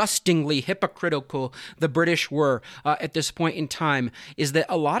disgustingly hypocritical the British were at this point in time is that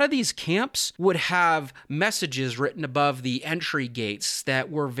a lot of these camps would have messages written above the entry gates that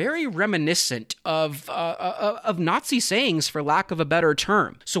were very reminiscent of Nazi sayings, for lack of a better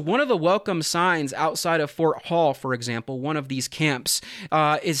term. So one of the welcome signs outside of Fort Hall, for example, one of these camps,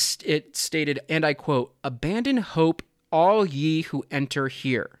 it stated, and I quote, "Abandon hope, all ye who enter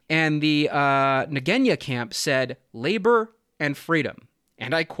here." And the Ngenya camp said, "Labor and freedom."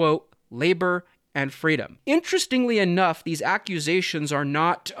 And I quote, "Labor and freedom." Interestingly enough, these accusations are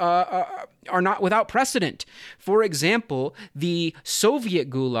not without precedent. For example, the Soviet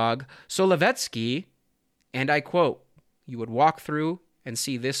gulag, Solovetsky, and I quote, "You would walk through and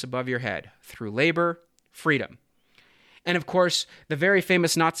see this above your head, through labor, freedom." And of course, the very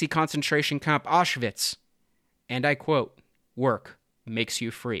famous Nazi concentration camp, Auschwitz, and I quote, "Work makes you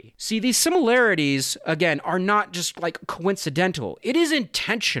free." See, these similarities, again, are not just like coincidental. It is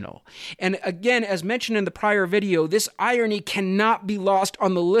intentional. And again, as mentioned in the prior video, this irony cannot be lost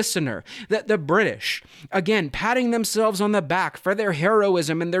on the listener, that the British, again, patting themselves on the back for their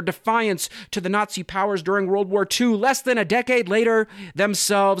heroism and their defiance to the Nazi powers during World War II, less than a decade later,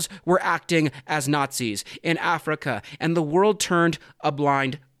 themselves were acting as Nazis in Africa, and the world turned a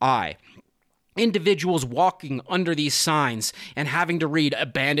blind eye. Individuals walking under these signs and having to read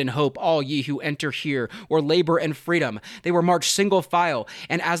 "Abandon hope, all ye who enter here," or "Labor and freedom." They were marched single file,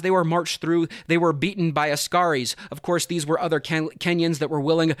 and as they were marched through, they were beaten by askaris. Of course, these were other Kenyans that were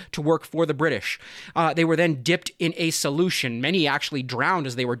willing to work for the British. They were then dipped in a solution. Many actually drowned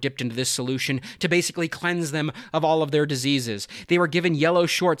as they were dipped into this solution to basically cleanse them of all of their diseases. They were given yellow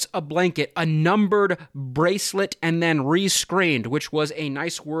shorts, a blanket, a numbered bracelet, and then rescreened, which was a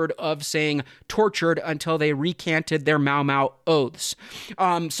nice word of saying tortured until they recanted their Mau Mau oaths.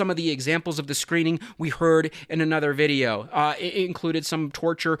 Some of the examples of the screening we heard in another video. It included some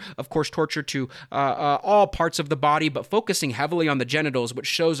torture, of course, torture to all parts of the body, but focusing heavily on the genitals, which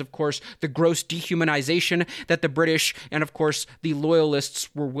shows, of course, the gross dehumanization that the British and, of course, the loyalists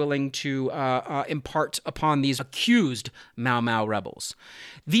were willing to impart upon these accused Mau Mau rebels.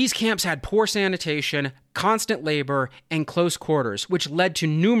 These camps had poor sanitation, constant labor, and close quarters, which led to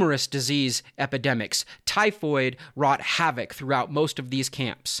numerous disease epidemics. Typhoid wrought havoc throughout most of these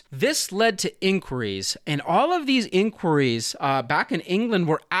camps. This led to inquiries, and all of these inquiries back in England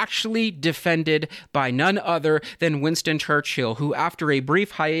were actually defended by none other than Winston Churchill, who, after a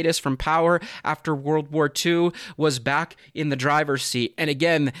brief hiatus from power after World War II, was back in the driver's seat. And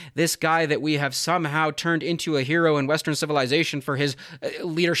again, this guy that we have somehow turned into a hero in Western civilization for his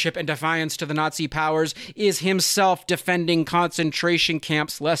leadership and defiance to the Nazi powers is himself defending concentration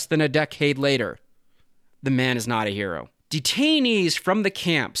camps less than a decade later. The man is not a hero. Detainees from the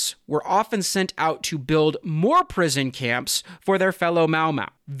camps were often sent out to build more prison camps for their fellow Mau Mau.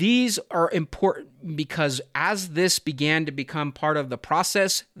 These are important because as this began to become part of the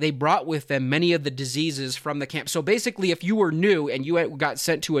process, they brought with them many of the diseases from the camp. So basically, if you were new and you got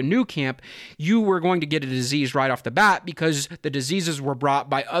sent to a new camp, you were going to get a disease right off the bat because the diseases were brought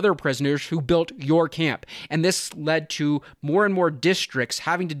by other prisoners who built your camp. And this led to more and more districts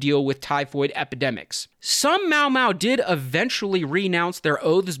having to deal with typhoid epidemics. Some Mau Mau did eventually renounce their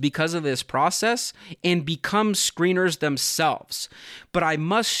oaths because of this process and become screeners themselves. But I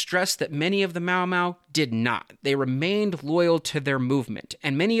must stress that many of the Mau Mau did not. They remained loyal to their movement,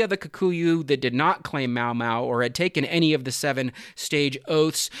 and many of the Kikuyu that did not claim Mau Mau or had taken any of the 7 stage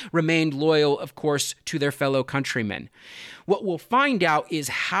oaths remained loyal, of course, to their fellow countrymen. What we'll find out is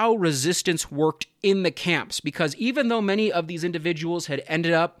how resistance worked in the camps, because even though many of these individuals had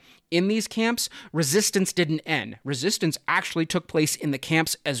ended up in these camps, resistance didn't end. Resistance actually took place in the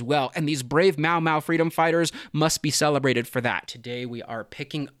camps as well, and these brave Mau Mau freedom fighters must be celebrated for that. Today we are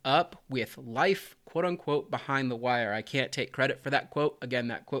picking up with life, quote-unquote, behind the wire. I can't take credit for that quote. Again,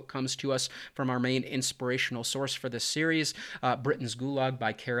 that quote comes to us from our main inspirational source for this series, Britain's Gulag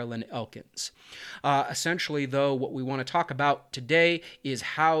by Carolyn Elkins. Essentially, though, what we want to talk about today is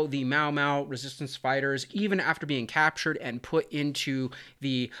how the Mau Mau resistance fighters, even after being captured and put into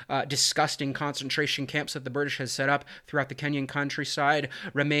the disgusting concentration camps that the British had set up throughout the Kenyan countryside,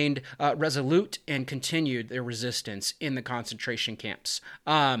 remained resolute and continued their resistance in the concentration camps.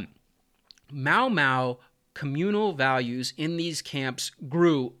 Mau Mau communal values in these camps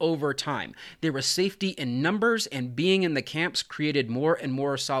grew over time. There was safety in numbers, and being in the camps created more and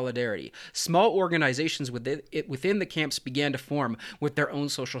more solidarity. Small organizations within the camps began to form with their own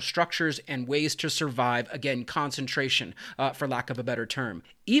social structures and ways to survive, again, concentration, for lack of a better term.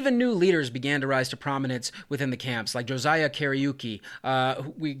 Even new leaders began to rise to prominence within the camps, like Josiah Kariuki.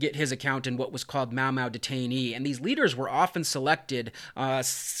 We get his account in what was called Mau Mau Detainee, and these leaders were often selected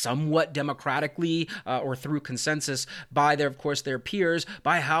somewhat democratically or through consensus by their peers,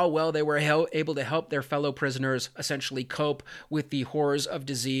 by how well they were able to help their fellow prisoners essentially cope with the horrors of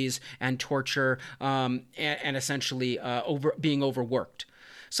disease and torture and essentially being overworked.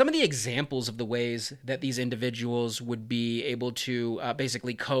 Some of the examples of the ways that these individuals would be able to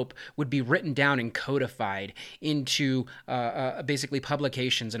basically cope would be written down and codified into basically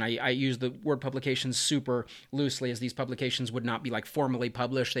publications. And I use the word publications super loosely, as these publications would not be like formally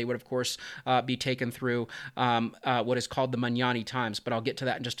published. They would, of course, be taken through what is called the Manyani Times, but I'll get to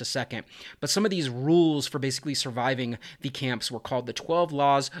that in just a second. But some of these rules for basically surviving the camps were called the 12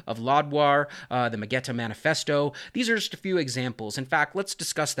 Laws of Lodwar, the Mageta Manifesto. These are just a few examples. In fact, let's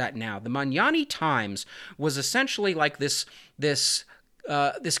discuss that now. The Manyani Times was essentially like this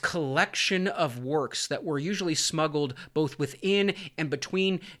collection of works that were usually smuggled both within and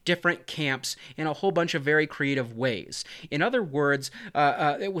between different camps in a whole bunch of very creative ways. In other words,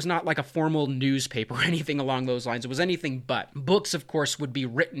 it was not like a formal newspaper or anything along those lines. It was anything but. Books, of course, would be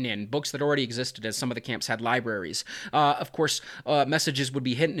written in, books that already existed, as some of the camps had libraries. Of course, messages would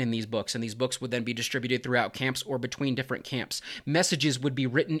be hidden in these books, and these books would then be distributed throughout camps or between different camps. Messages would be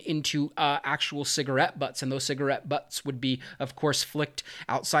written into actual cigarette butts, and those cigarette butts would be, of course, flicked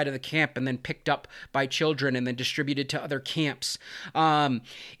outside of the camp and then picked up by children and then distributed to other camps.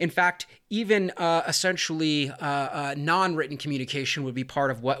 In fact, even essentially non-written communication would be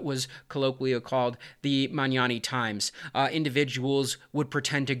part of what was colloquially called the Manyani Times. Individuals would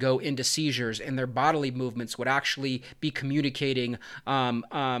pretend to go into seizures, and their bodily movements would actually be communicating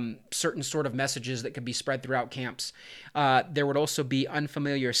certain sort of messages that could be spread throughout camps. There would also be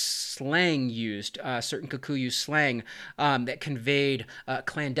unfamiliar slang used, certain Kikuyu slang that conveyed made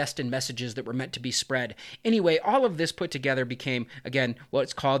clandestine messages that were meant to be spread. Anyway, all of this put together became, again,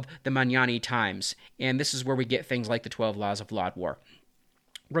 what's called the Magnani Times. And this is where we get things like the 12 Laws of Lodwar.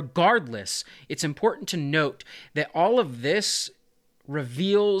 Regardless, it's important to note that all of this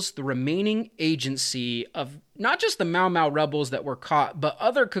reveals the remaining agency of not just the Mau Mau rebels that were caught, but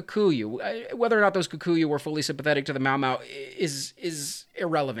other Kikuyu. Whether or not those Kikuyu were fully sympathetic to the Mau Mau is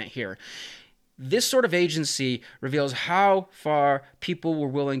irrelevant here. This sort of agency reveals how far people were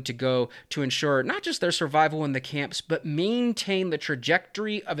willing to go to ensure not just their survival in the camps, but maintain the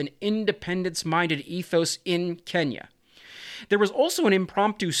trajectory of an independence-minded ethos in Kenya. There was also an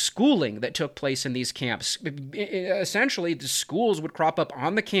impromptu schooling that took place in these camps. Essentially, the schools would crop up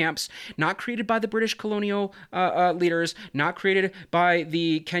on the camps, not created by the British colonial leaders, not created by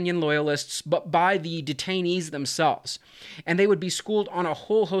the Kenyan loyalists, but by the detainees themselves. And they would be schooled on a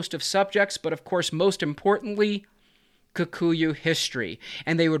whole host of subjects, but of course, most importantly, Kikuyu history.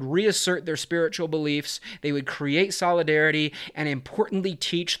 And they would reassert their spiritual beliefs, they would create solidarity, and importantly,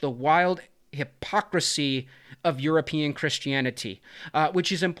 teach the wild hypocrisy of European Christianity,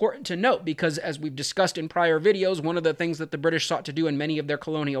 which is important to note because, as we've discussed in prior videos, one of the things that the British sought to do in many of their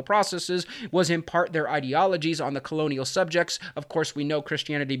colonial processes was impart their ideologies on the colonial subjects. Of course, we know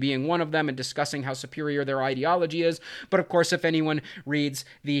Christianity being one of them and discussing how superior their ideology is. But of course, if anyone reads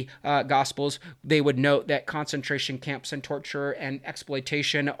the Gospels, they would note that concentration camps and torture and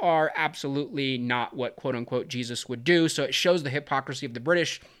exploitation are absolutely not what, quote-unquote, Jesus would do. So it shows the hypocrisy of the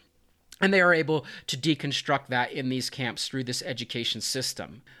British. And they are able to deconstruct that in these camps through this education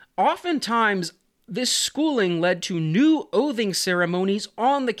system. Oftentimes, this schooling led to new oathing ceremonies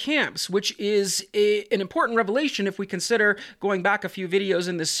on the camps, which is an important revelation if we consider, going back a few videos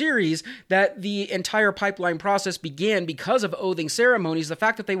in this series, that the entire pipeline process began because of oathing ceremonies. The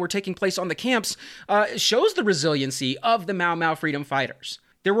fact that they were taking place on the camps shows the resiliency of the Mau Mau freedom fighters.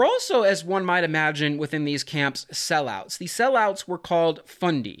 There were also, as one might imagine, within these camps, sellouts. These sellouts were called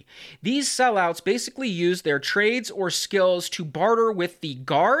fundi. These sellouts basically used their trades or skills to barter with the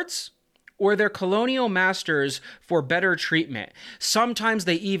guards or their colonial masters for better treatment. Sometimes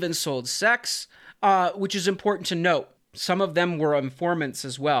they even sold sex, which is important to note. Some of them were informants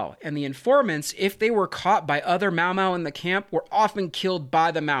as well. And the informants, if they were caught by other Mau Mau in the camp, were often killed by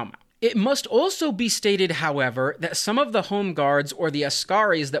the Mau Mau. It must also be stated, however, that some of the home guards or the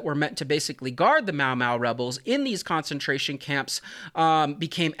askaris that were meant to basically guard the Mau Mau rebels in these concentration camps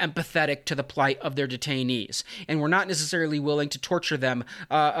became empathetic to the plight of their detainees and were not necessarily willing to torture them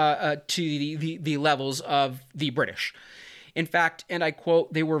to the levels of the British. In fact, and I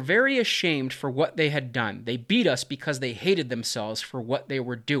quote, "They were very ashamed for what they had done. They beat us because they hated themselves for what they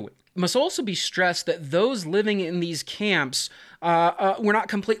were doing." It must also be stressed that those living in these camps were not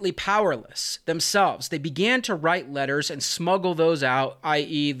completely powerless themselves. They began to write letters and smuggle those out,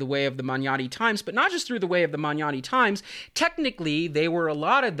 i.e. the way of the Magnani Times, but not just through the way of the Magnani Times. Technically, they were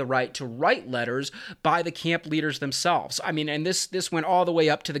allotted the right to write letters by the camp leaders themselves. I mean, and this went all the way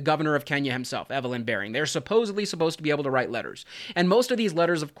up to the governor of Kenya himself, Evelyn Baring. They're supposedly supposed to be able to write letters. And most of these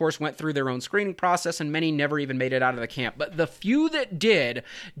letters, of course, went through their own screening process, and many never even made it out of the camp. But the few that did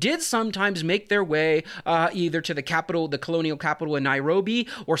sometimes make their way either to the capital, the colonial capital in Nairobi,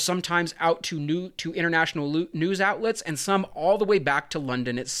 or sometimes out to international news outlets, and some all the way back to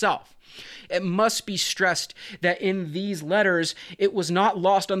London itself. It must be stressed that in these letters, it was not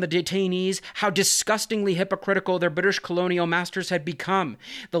lost on the detainees how disgustingly hypocritical their British colonial masters had become.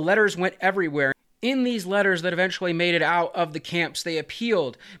 The letters went everywhere. In these letters that eventually made it out of the camps, they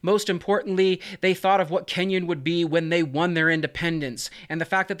appealed. Most importantly, they thought of what Kenyan would be when they won their independence. And the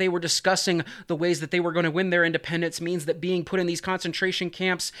fact that they were discussing the ways that they were going to win their independence means that being put in these concentration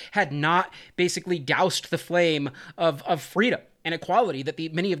camps had not basically doused the flame of freedom and equality that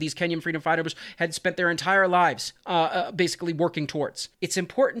many of these Kenyan freedom fighters had spent their entire lives basically working towards. It's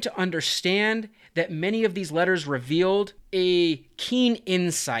important to understand that many of these letters revealed a keen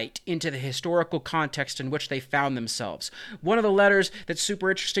insight into the historical context in which they found themselves. One of the letters that's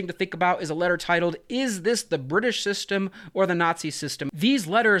super interesting to think about is a letter titled, "Is this the British system or the Nazi system?" These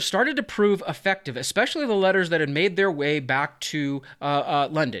letters started to prove effective, especially the letters that had made their way back to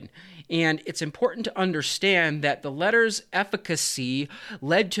London. And it's important to understand that the letters' efficacy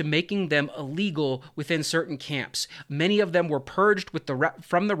led to making them illegal within certain camps. Many of them were purged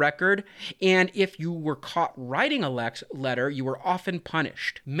from the record, and if you were caught writing a letter, you were often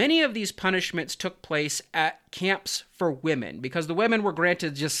punished. Many of these punishments took place at camps for women, because the women were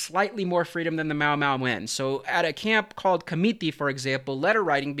granted just slightly more freedom than the Mau Mau men. So at a camp called Kamiti, for example, letter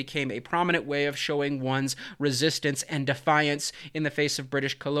writing became a prominent way of showing one's resistance and defiance in the face of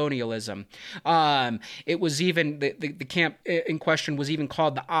British colonialism. It was even, the camp in question was even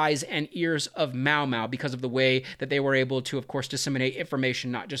called the eyes and ears of Mau Mau because of the way that they were able to, of course, disseminate information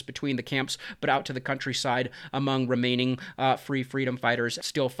not just between the camps, but out to the countryside among remaining free freedom fighters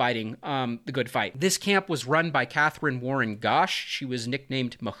still fighting the good fight. This camp was run by Catherine Warren Gosh. She was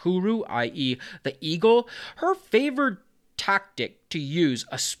nicknamed Mahuru, i.e. the Eagle. Her favored tactic to use,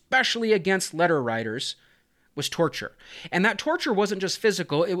 especially against letter writers, was torture. And that torture wasn't just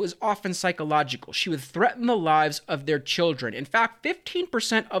physical, it was often psychological. She would threaten the lives of their children. In fact,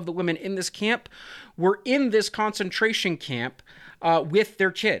 15% of the women in this camp were in this concentration camp with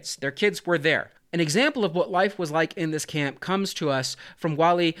their kids. Their kids were there. An example of what life was like in this camp comes to us from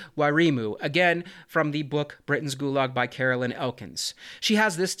Wali Wairimu, again from the book Britain's Gulag by Carolyn Elkins. She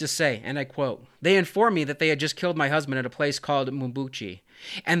has this to say, and I quote, "They informed me that they had just killed my husband at a place called Mumbuchi,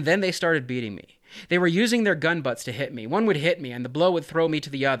 and then they started beating me. They were using their gun butts to hit me. One would hit me, and the blow would throw me to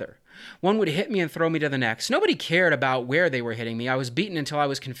the other. One would hit me and throw me to the next. Nobody cared about where they were hitting me. I was beaten until I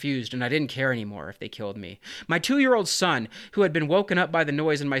was confused, and I didn't care anymore if they killed me. My 2-year-old son, who had been woken up by the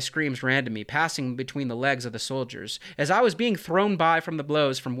noise and my screams, ran to me, passing between the legs of the soldiers. As I was being thrown by from the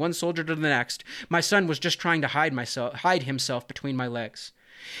blows from one soldier to the next, my son was just trying to hide himself between my legs.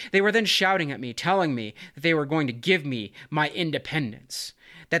 They were then shouting at me, telling me that they were going to give me my independence,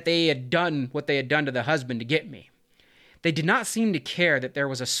 that they had done what they had done to the husband to get me. They did not seem to care that there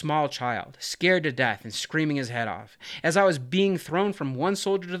was a small child, scared to death and screaming his head off. As I was being thrown from one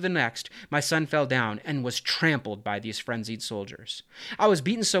soldier to the next, my son fell down and was trampled by these frenzied soldiers. I was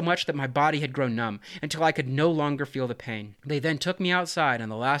beaten so much that my body had grown numb until I could no longer feel the pain. They then took me outside,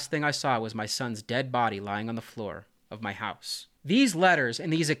 and the last thing I saw was my son's dead body lying on the floor of my house." These letters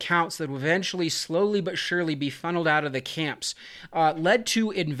and these accounts that would eventually slowly but surely be funneled out of the camps led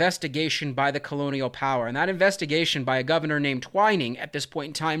to investigation by the colonial power. And that investigation by a governor named Twining at this point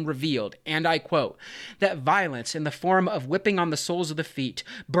in time revealed, and I quote, that violence in the form of whipping on the soles of the feet,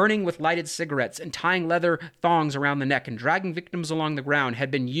 burning with lighted cigarettes, and tying leather thongs around the neck and dragging victims along the ground had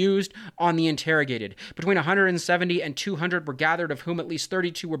been used on the interrogated. Between 170 and 200 were gathered, of whom at least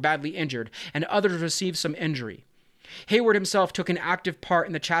 32 were badly injured, and others received some injury. Hayward himself took an active part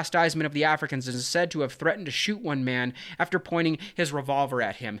in the chastisement of the Africans and is said to have threatened to shoot one man after pointing his revolver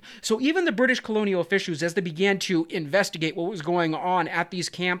at him. So even the British colonial officials, as they began to investigate what was going on at these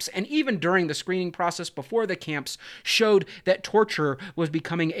camps, and even during the screening process before the camps, showed that torture was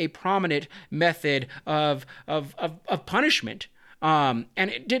becoming a prominent method of punishment. And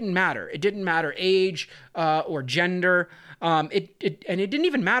it didn't matter. It didn't matter age or gender. It didn't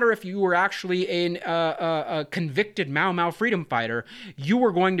even matter if you were actually a convicted Mau Mau freedom fighter. You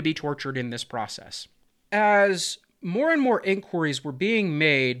were going to be tortured in this process. As more and more inquiries were being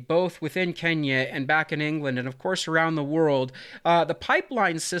made, both within Kenya and back in England, and of course around the world, the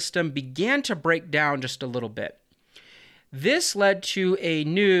pipeline system began to break down just a little bit. This led to a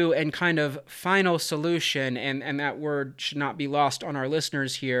new and kind of final solution, and that word should not be lost on our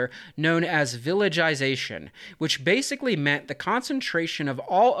listeners here, known as villagization, which basically meant the concentration of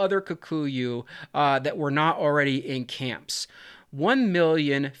all other Kikuyu that were not already in camps.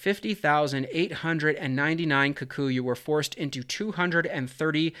 1,050,899 Kikuyu were forced into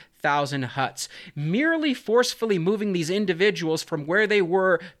 230,000 huts, merely forcefully moving these individuals from where they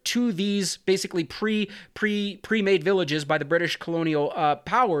were to these basically pre-made villages by the British colonial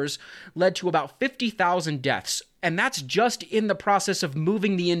powers led to about 50,000 deaths. And that's just in the process of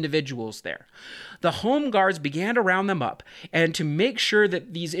moving the individuals there. The home guards began to round them up, and to make sure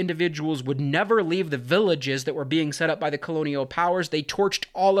that these individuals would never leave the villages that were being set up by the colonial powers, they torched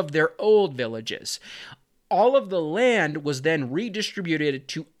all of their old villages. All of the land was then redistributed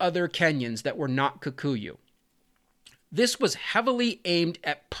to other Kenyans that were not Kikuyu. This was heavily aimed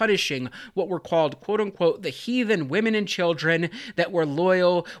at punishing what were called, quote-unquote, the heathen women and children that were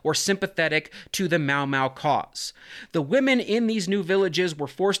loyal or sympathetic to the Mau Mau cause. The women in these new villages were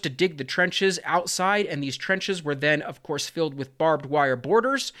forced to dig the trenches outside, and these trenches were then, of course, filled with barbed wire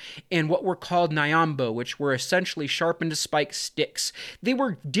borders and what were called nyambo, which were essentially sharpened spike sticks. They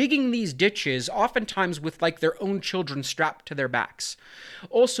were digging these ditches, oftentimes with like their own children strapped to their backs.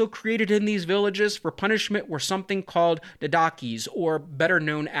 Also created in these villages for punishment were something called Dadakis, or better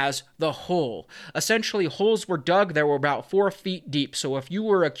known as the Hole. Essentially, holes were dug that were about 4 feet deep. So if you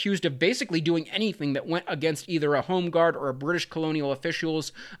were accused of basically doing anything that went against either a home guard or a British colonial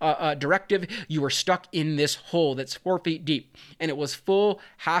official's directive, you were stuck in this hole that's 4 feet deep. And it was full,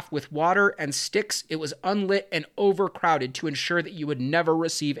 half with water and sticks. It was unlit and overcrowded to ensure that you would never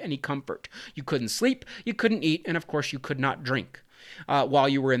receive any comfort. You couldn't sleep, you couldn't eat, and of course you could not drink while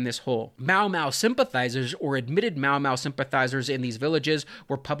you were in this hole. Mau Mau sympathizers, or admitted Mau Mau sympathizers in these villages,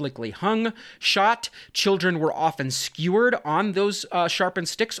 were publicly hung, shot. Children were often skewered on those sharpened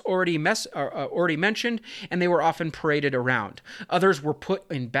sticks already mentioned, and they were often paraded around. Others were put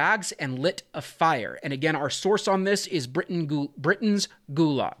in bags and lit afire. And again, our source on this is Britain's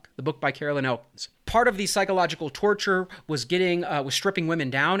Gulag, the book by Carolyn Elkins. Part of the psychological torture was stripping women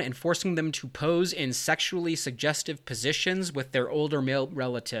down and forcing them to pose in sexually suggestive positions with their older male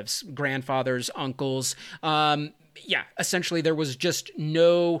relatives, grandfathers, uncles. Essentially there was just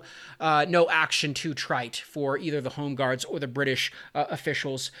no action too trite for either the Home Guards or the British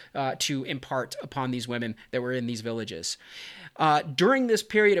officials to impart upon these women that were in these villages. During this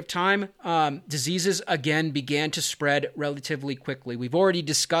period of time, diseases again began to spread relatively quickly. We've already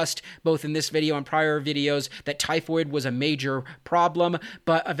discussed, both in this video and prior videos, that typhoid was a major problem,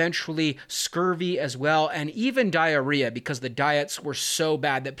 but eventually scurvy as well, and even diarrhea, because the diets were so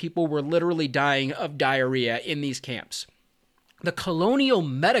bad that people were literally dying of diarrhea in these camps. The Colonial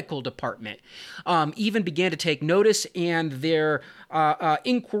Medical Department even began to take notice, and their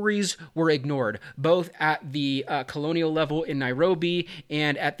inquiries were ignored, both at the colonial level in Nairobi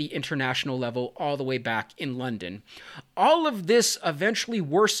and at the international level all the way back in London. All of this eventually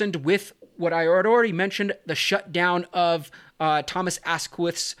worsened with what I had already mentioned, the shutdown of Thomas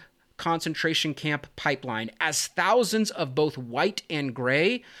Asquith's concentration camp pipeline, as thousands of both white and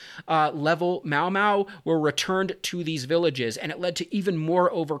gray level Mau Mau were returned to these villages, and it led to even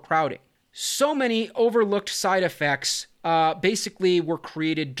more overcrowding. So many overlooked side effects basically were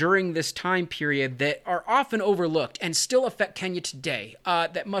created during this time period that are often overlooked and still affect Kenya today,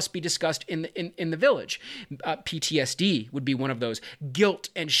 that must be discussed in the village. PTSD would be one of those. Guilt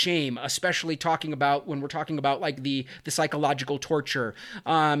and shame, especially when we're talking about like the psychological torture.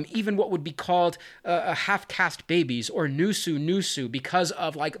 Even what would be called half-caste babies, or nusu, because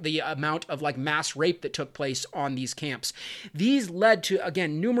of like the amount of like mass rape that took place on these camps. These led to,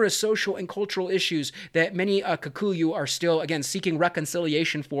 again, numerous social and cultural issues that many Kikuyu are still, again, seeking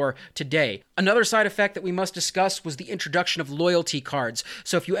reconciliation for today. Another side effect that we must discuss was the introduction of loyalty cards.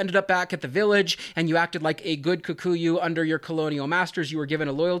 So if you ended up back at the village and you acted like a good Kikuyu under your colonial masters, you were given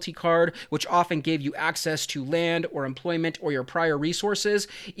a loyalty card, which often gave you access to land or employment or your prior resources.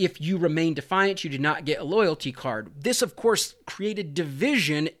 If you remained defiant, you did not get a loyalty card. This, of course, created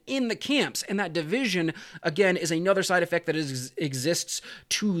division in the camps, and that division, again, is another side effect that exists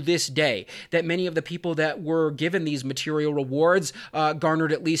to this day, that many of the people that were given these material rewards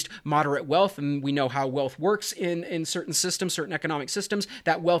garnered at least moderate wealth, and we know how wealth works in certain systems, certain economic systems.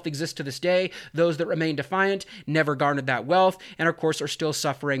 That wealth exists to this day. Those that remain defiant never garnered that wealth, and of course are still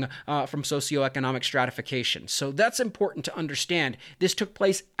suffering from socioeconomic stratification. So that's important to understand. This took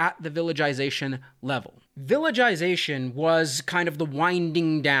place at the villagization level. Villagization was kind of the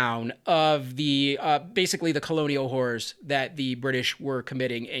winding down of the basically the colonial horrors that the British were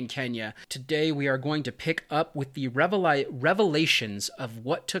committing in Kenya. Today we are going to pick up with the revelations of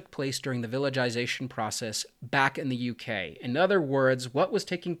what took place during the villagization process back in the UK. In other words, what was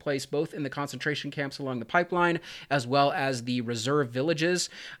taking place both in the concentration camps along the pipeline as well as the reserve villages.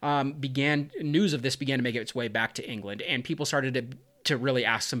 News of this began to make its way back to England, and people started to really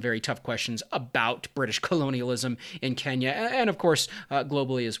ask some very tough questions about British colonialism in Kenya, and of course,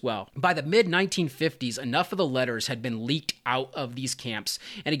 globally as well. By the mid-1950s, enough of the letters had been leaked out of these camps.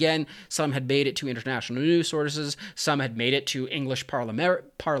 And again, some had made it to international news sources, some had made it to English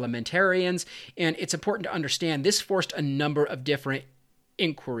parliamentarians, and it's important to understand this forced a number of different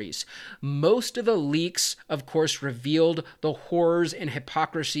inquiries. Most of the leaks, of course, revealed the horrors and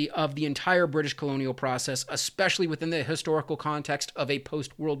hypocrisy of the entire British colonial process, especially within the historical context of a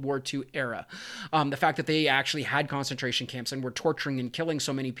post-World War II era. The fact that they actually had concentration camps and were torturing and killing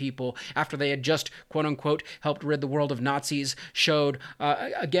so many people after they had just, quote-unquote, helped rid the world of Nazis showed,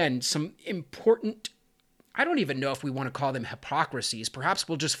 again, some important I don't even know if we want to call them hypocrisies. Perhaps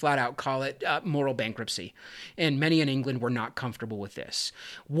we'll just flat out call it moral bankruptcy. And many in England were not comfortable with this.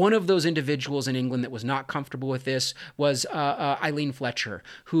 One of those individuals in England that was not comfortable with this was Eileen Fletcher,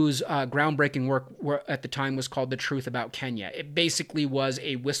 whose groundbreaking work at the time was called The Truth About Kenya. It basically was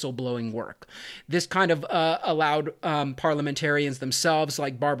a whistleblowing work. This kind of allowed parliamentarians themselves,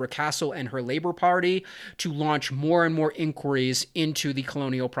 like Barbara Castle and her Labour Party, to launch more and more inquiries into the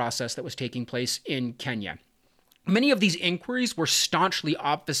colonial process that was taking place in Kenya. Many of these inquiries were staunchly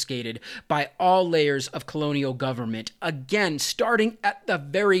obfuscated by all layers of colonial government. Again, starting at the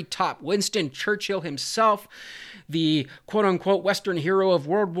very top, Winston Churchill himself, the quote-unquote Western hero of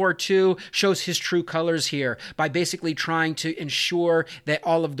World War II, shows his true colors here by basically trying to ensure that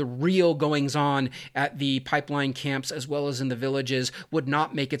all of the real goings-on at the pipeline camps as well as in the villages would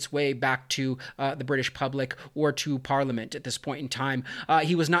not make its way back to the British public or to Parliament at this point in time.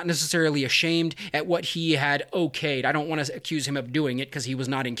 He was not necessarily ashamed at what he had okayed. I don't want to accuse him of doing it because he was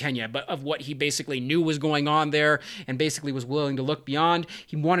not in Kenya, but of what he basically knew was going on there and basically was willing to look beyond.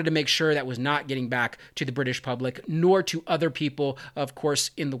 He wanted to make sure that was not getting back to the British public, nor to other people, of course,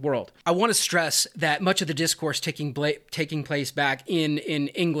 in the world. I want to stress that much of the discourse taking place back in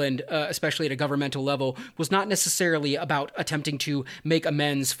England, especially at a governmental level, was not necessarily about attempting to make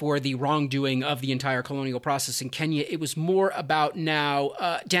amends for the wrongdoing of the entire colonial process in Kenya. It was more about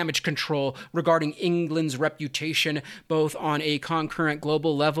now damage control regarding England's reputation, both on a concurrent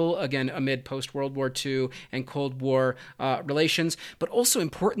global level, again, amid post-World War II and Cold War relations, but also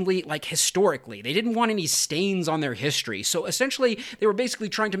importantly, like historically. They didn't want any stains on their history. So essentially, they were basically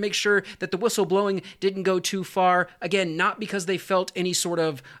trying to make sure that the whistleblowing didn't go too far. Again, not because they felt any sort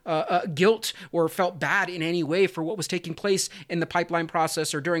of guilt or felt bad in any way for what was taking place in the pipeline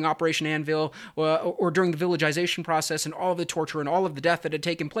process or during Operation Anvil or during the villagization process and all of the torture and all of the death that had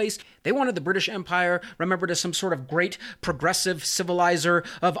taken place. They wanted the British Empire remembered as some sort of great progressive civilizer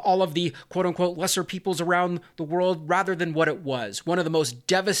of all of the quote-unquote lesser peoples around the world rather than what it was, one of the most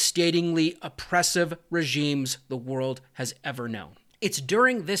devastatingly oppressive regimes the world has ever known. It's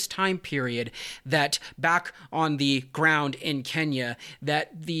during this time period that back on the ground in Kenya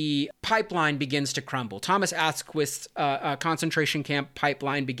that the pipeline begins to crumble. Thomas Asquith's concentration camp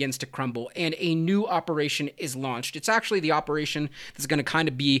pipeline begins to crumble and a new operation is launched. It's actually the operation that's going to kind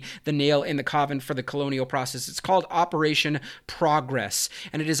of be the nail in the coffin for the colonial process. It's called Operation Progress.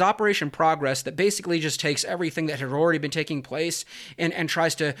 And it is Operation Progress that basically just takes everything that had already been taking place and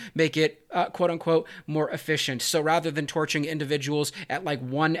tries to make it quote unquote more efficient. So rather than torturing individuals at like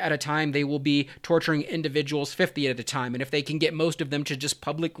one at a time, they will be torturing individuals 50 at a time. And if they can get most of them to just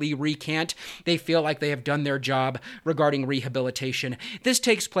publicly recant, they feel like they have done their job regarding rehabilitation. This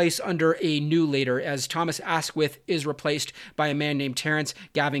takes place under a new leader as Thomas Asquith is replaced by a man named Terence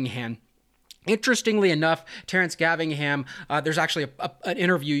Gavingham. Interestingly enough, Terence Gavingham, there's actually an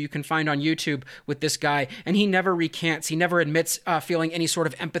interview you can find on YouTube with this guy, and he never recants. He never admits feeling any sort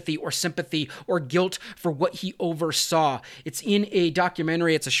of empathy or sympathy or guilt for what he oversaw. It's in a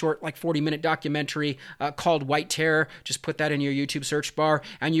documentary. It's a short, like 40-minute documentary called White Terror. Just put that in your YouTube search bar,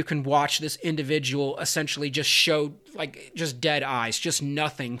 and you can watch this individual essentially just show like just dead eyes, just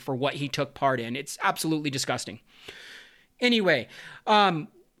nothing for what he took part in. It's absolutely disgusting. Anyway,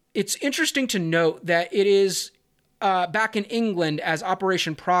 it's interesting to note that it is back in England as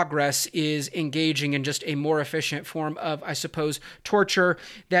Operation Progress is engaging in just a more efficient form of, I suppose, torture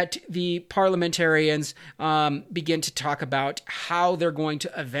that the parliamentarians begin to talk about how they're going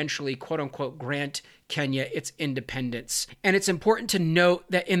to eventually, quote unquote, grant Kenya its independence. And it's important to note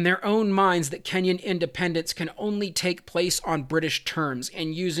that in their own minds that Kenyan independence can only take place on British terms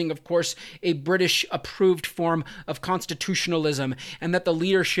and using, of course, a British approved form of constitutionalism, and that the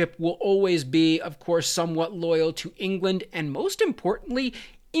leadership will always be, of course, somewhat loyal to England and most importantly,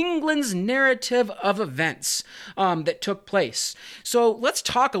 England's narrative of events that took place. So let's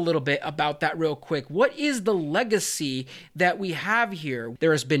talk a little bit about that real quick. What is the legacy that we have here?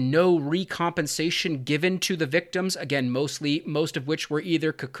 There has been no recompensation given to the victims. Again, most of which were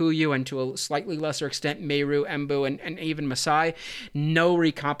either Kikuyu and to a slightly lesser extent Meru, Embu, and even Maasai. No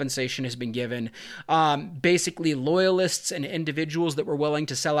recompensation has been given. Basically, loyalists and individuals that were willing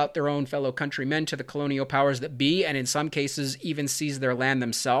to sell out their own fellow countrymen to the colonial powers that be, and in some cases even seize their land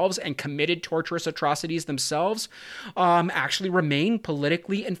themselves and committed torturous atrocities themselves, actually remain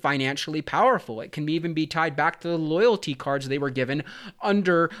politically and financially powerful. It can even be tied back to the loyalty cards they were given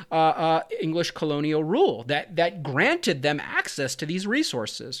under English colonial rule that granted them access to these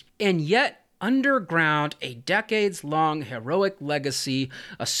resources. And yet, underground, a decades-long heroic legacy,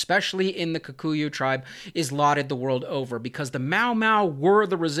 especially in the Kikuyu tribe, is lauded the world over because the Mau Mau were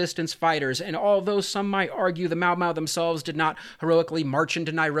the resistance fighters. And although some might argue the Mau Mau themselves did not heroically march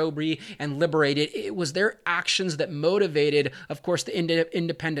into Nairobi and liberate it, it was their actions that motivated, of course, the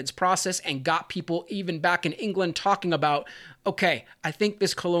independence process and got people even back in England talking about, okay, I think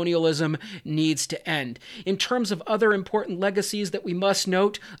this colonialism needs to end. In terms of other important legacies that we must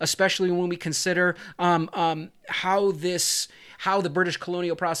note, especially when we consider how the British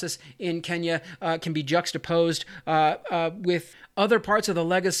colonial process in Kenya can be juxtaposed with other parts of the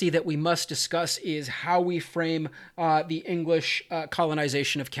legacy that we must discuss, is how we frame the English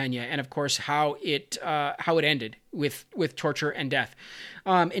colonization of Kenya, and of course how it ended with torture and death.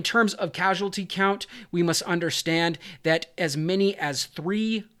 In terms of casualty count, we must understand that as many as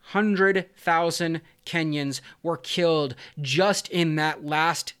 300,000 Kenyans were killed just in that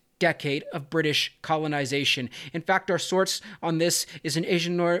last decade of British colonization. In fact, our source on this is an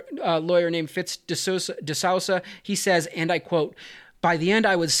Asian lawyer named Fitz de Sousa. He says, and I quote, "By the end,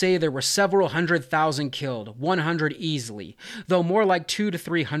 I would say there were several 100,000 killed, 100 easily, though more like 200,000 to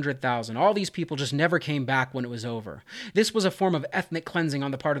 300,000. All these people just never came back when it was over. This was a form of ethnic cleansing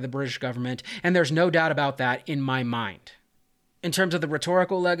on the part of the British government, and there's no doubt about that in my mind." In terms of the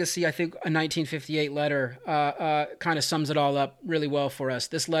rhetorical legacy, I think a 1958 letter kind of sums it all up really well for us.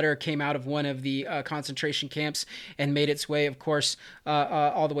 This letter came out of one of the concentration camps and made its way, of course,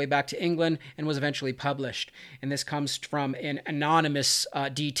 all the way back to England and was eventually published. And this comes from an anonymous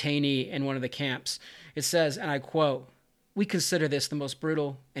detainee in one of the camps. It says, and I quote, "We consider this the most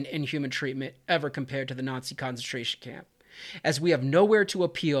brutal and inhuman treatment ever compared to the Nazi concentration camp. As we have nowhere to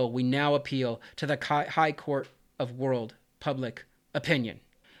appeal, we now appeal to the High Court of World Public Opinion."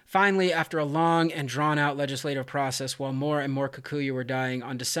 Finally, after a long and drawn-out legislative process, while more and more Kikuyu were dying,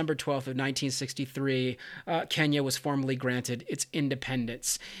 on December 12th of 1963, Kenya was formally granted its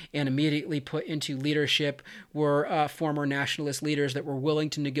independence, and immediately put into leadership were former nationalist leaders that were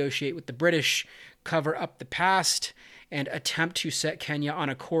willing to negotiate with the British, cover up the past, and attempt to set Kenya on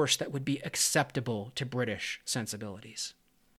a course that would be acceptable to British sensibilities.